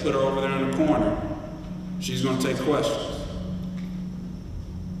Ashley has to put her over there in the corner, she's going to take questions.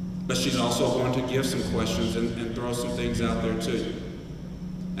 But she's also going to give some questions and throw some things out there too.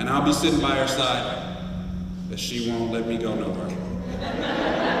 And I'll be sitting by her side, but she won't let me go nowhere.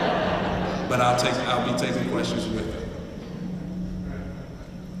 But I'll be taking questions with her.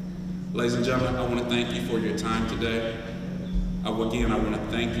 Ladies and gentlemen, I want to thank you for your time today. Again, I want to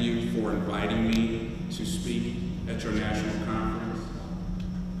thank you for inviting me to speak at your national conference.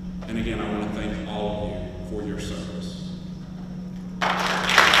 And again, I want to thank all of you for your service.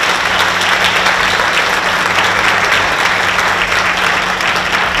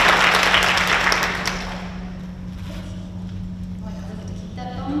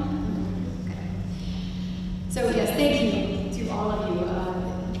 So yes, thank you to all of you.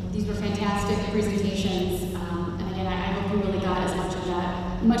 These were fantastic presentations, and again, I hope you really got as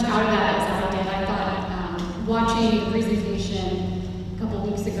much out of that as I did. I thought watching the presentation a couple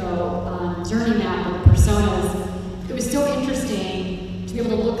weeks ago on Journey Map of Personas, it was so interesting to be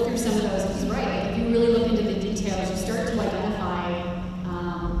able to look through some of those. He's right, like, if you really look into the details, you start to identify,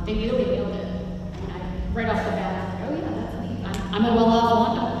 they really nailed it. And right off the bat, oh yeah, that's me. I'm a well-off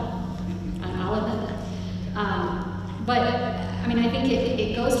Wanda. I'll admit that. But I mean, I think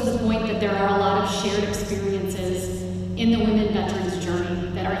it goes to the point that there are a lot of shared experiences in the women veterans'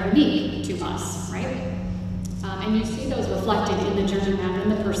 journey that are unique to us, right? And you see those reflected in the journey map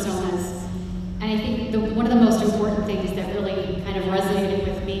and the personas. And I think one of the most important things that really kind of resonated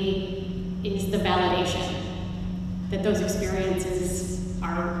with me is the validation that those experiences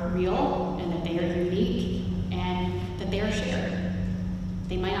are real and that they are unique and that they are shared.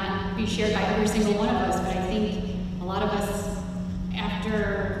 They might not be shared by every single one of us, but I think a lot of us,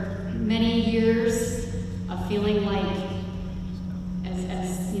 after many years of feeling like,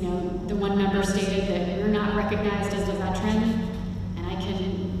 as you know, the one member stated, that we're not recognized as a veteran, and I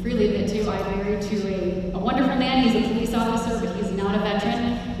can freely admit too, I'm married to a wonderful man. He's a police officer, but he's not a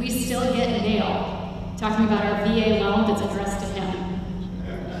veteran. We still get mail talking about our VA loan that's addressed to him.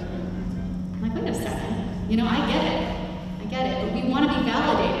 I'm like, wait a second. You know, I get it, but we want to be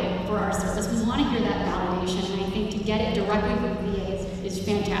validated for our service. We want to hear that validation, and I think to get it directly with VAs is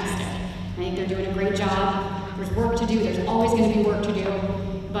fantastic. I think they're doing a great job. There's work to do. There's always going to be work to do,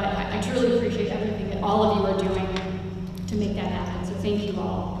 but I truly appreciate everything that all of you are doing to make that happen, so thank you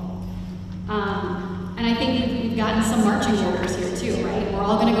all. And I think we've gotten some marching orders here too, right? We're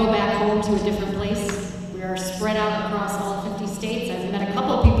all going to go back home to a different place. We are spread out across all 50 states. I've met a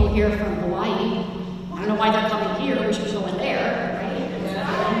couple of people here from Hawaii. I don't know why they're coming here. We should be going there, right? Yeah.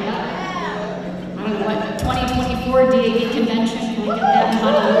 I don't know what, 2024 DAV convention. Can we get that in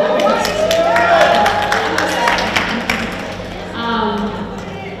Honolulu?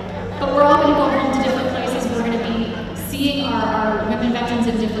 But we're all going to go home to different places. We're going to be seeing our women veterans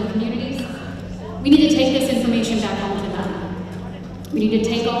in different communities. We need to take this information back home to them. We need to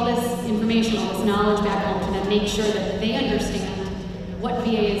take all this information, all this knowledge back home to them, make sure that they understand what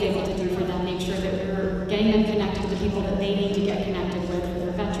VA is able to do for them, make sure that we're getting them connected to the people that they need to get connected with for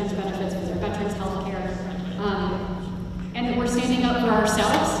their veterans benefits, for their veterans health care, and that we're standing up for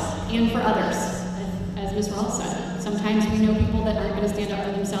ourselves and for others, as Ms. Rawls said. Sometimes we know people that aren't going to stand up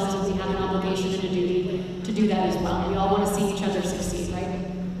for themselves, and we have an obligation and a duty to do that as well. We all want to see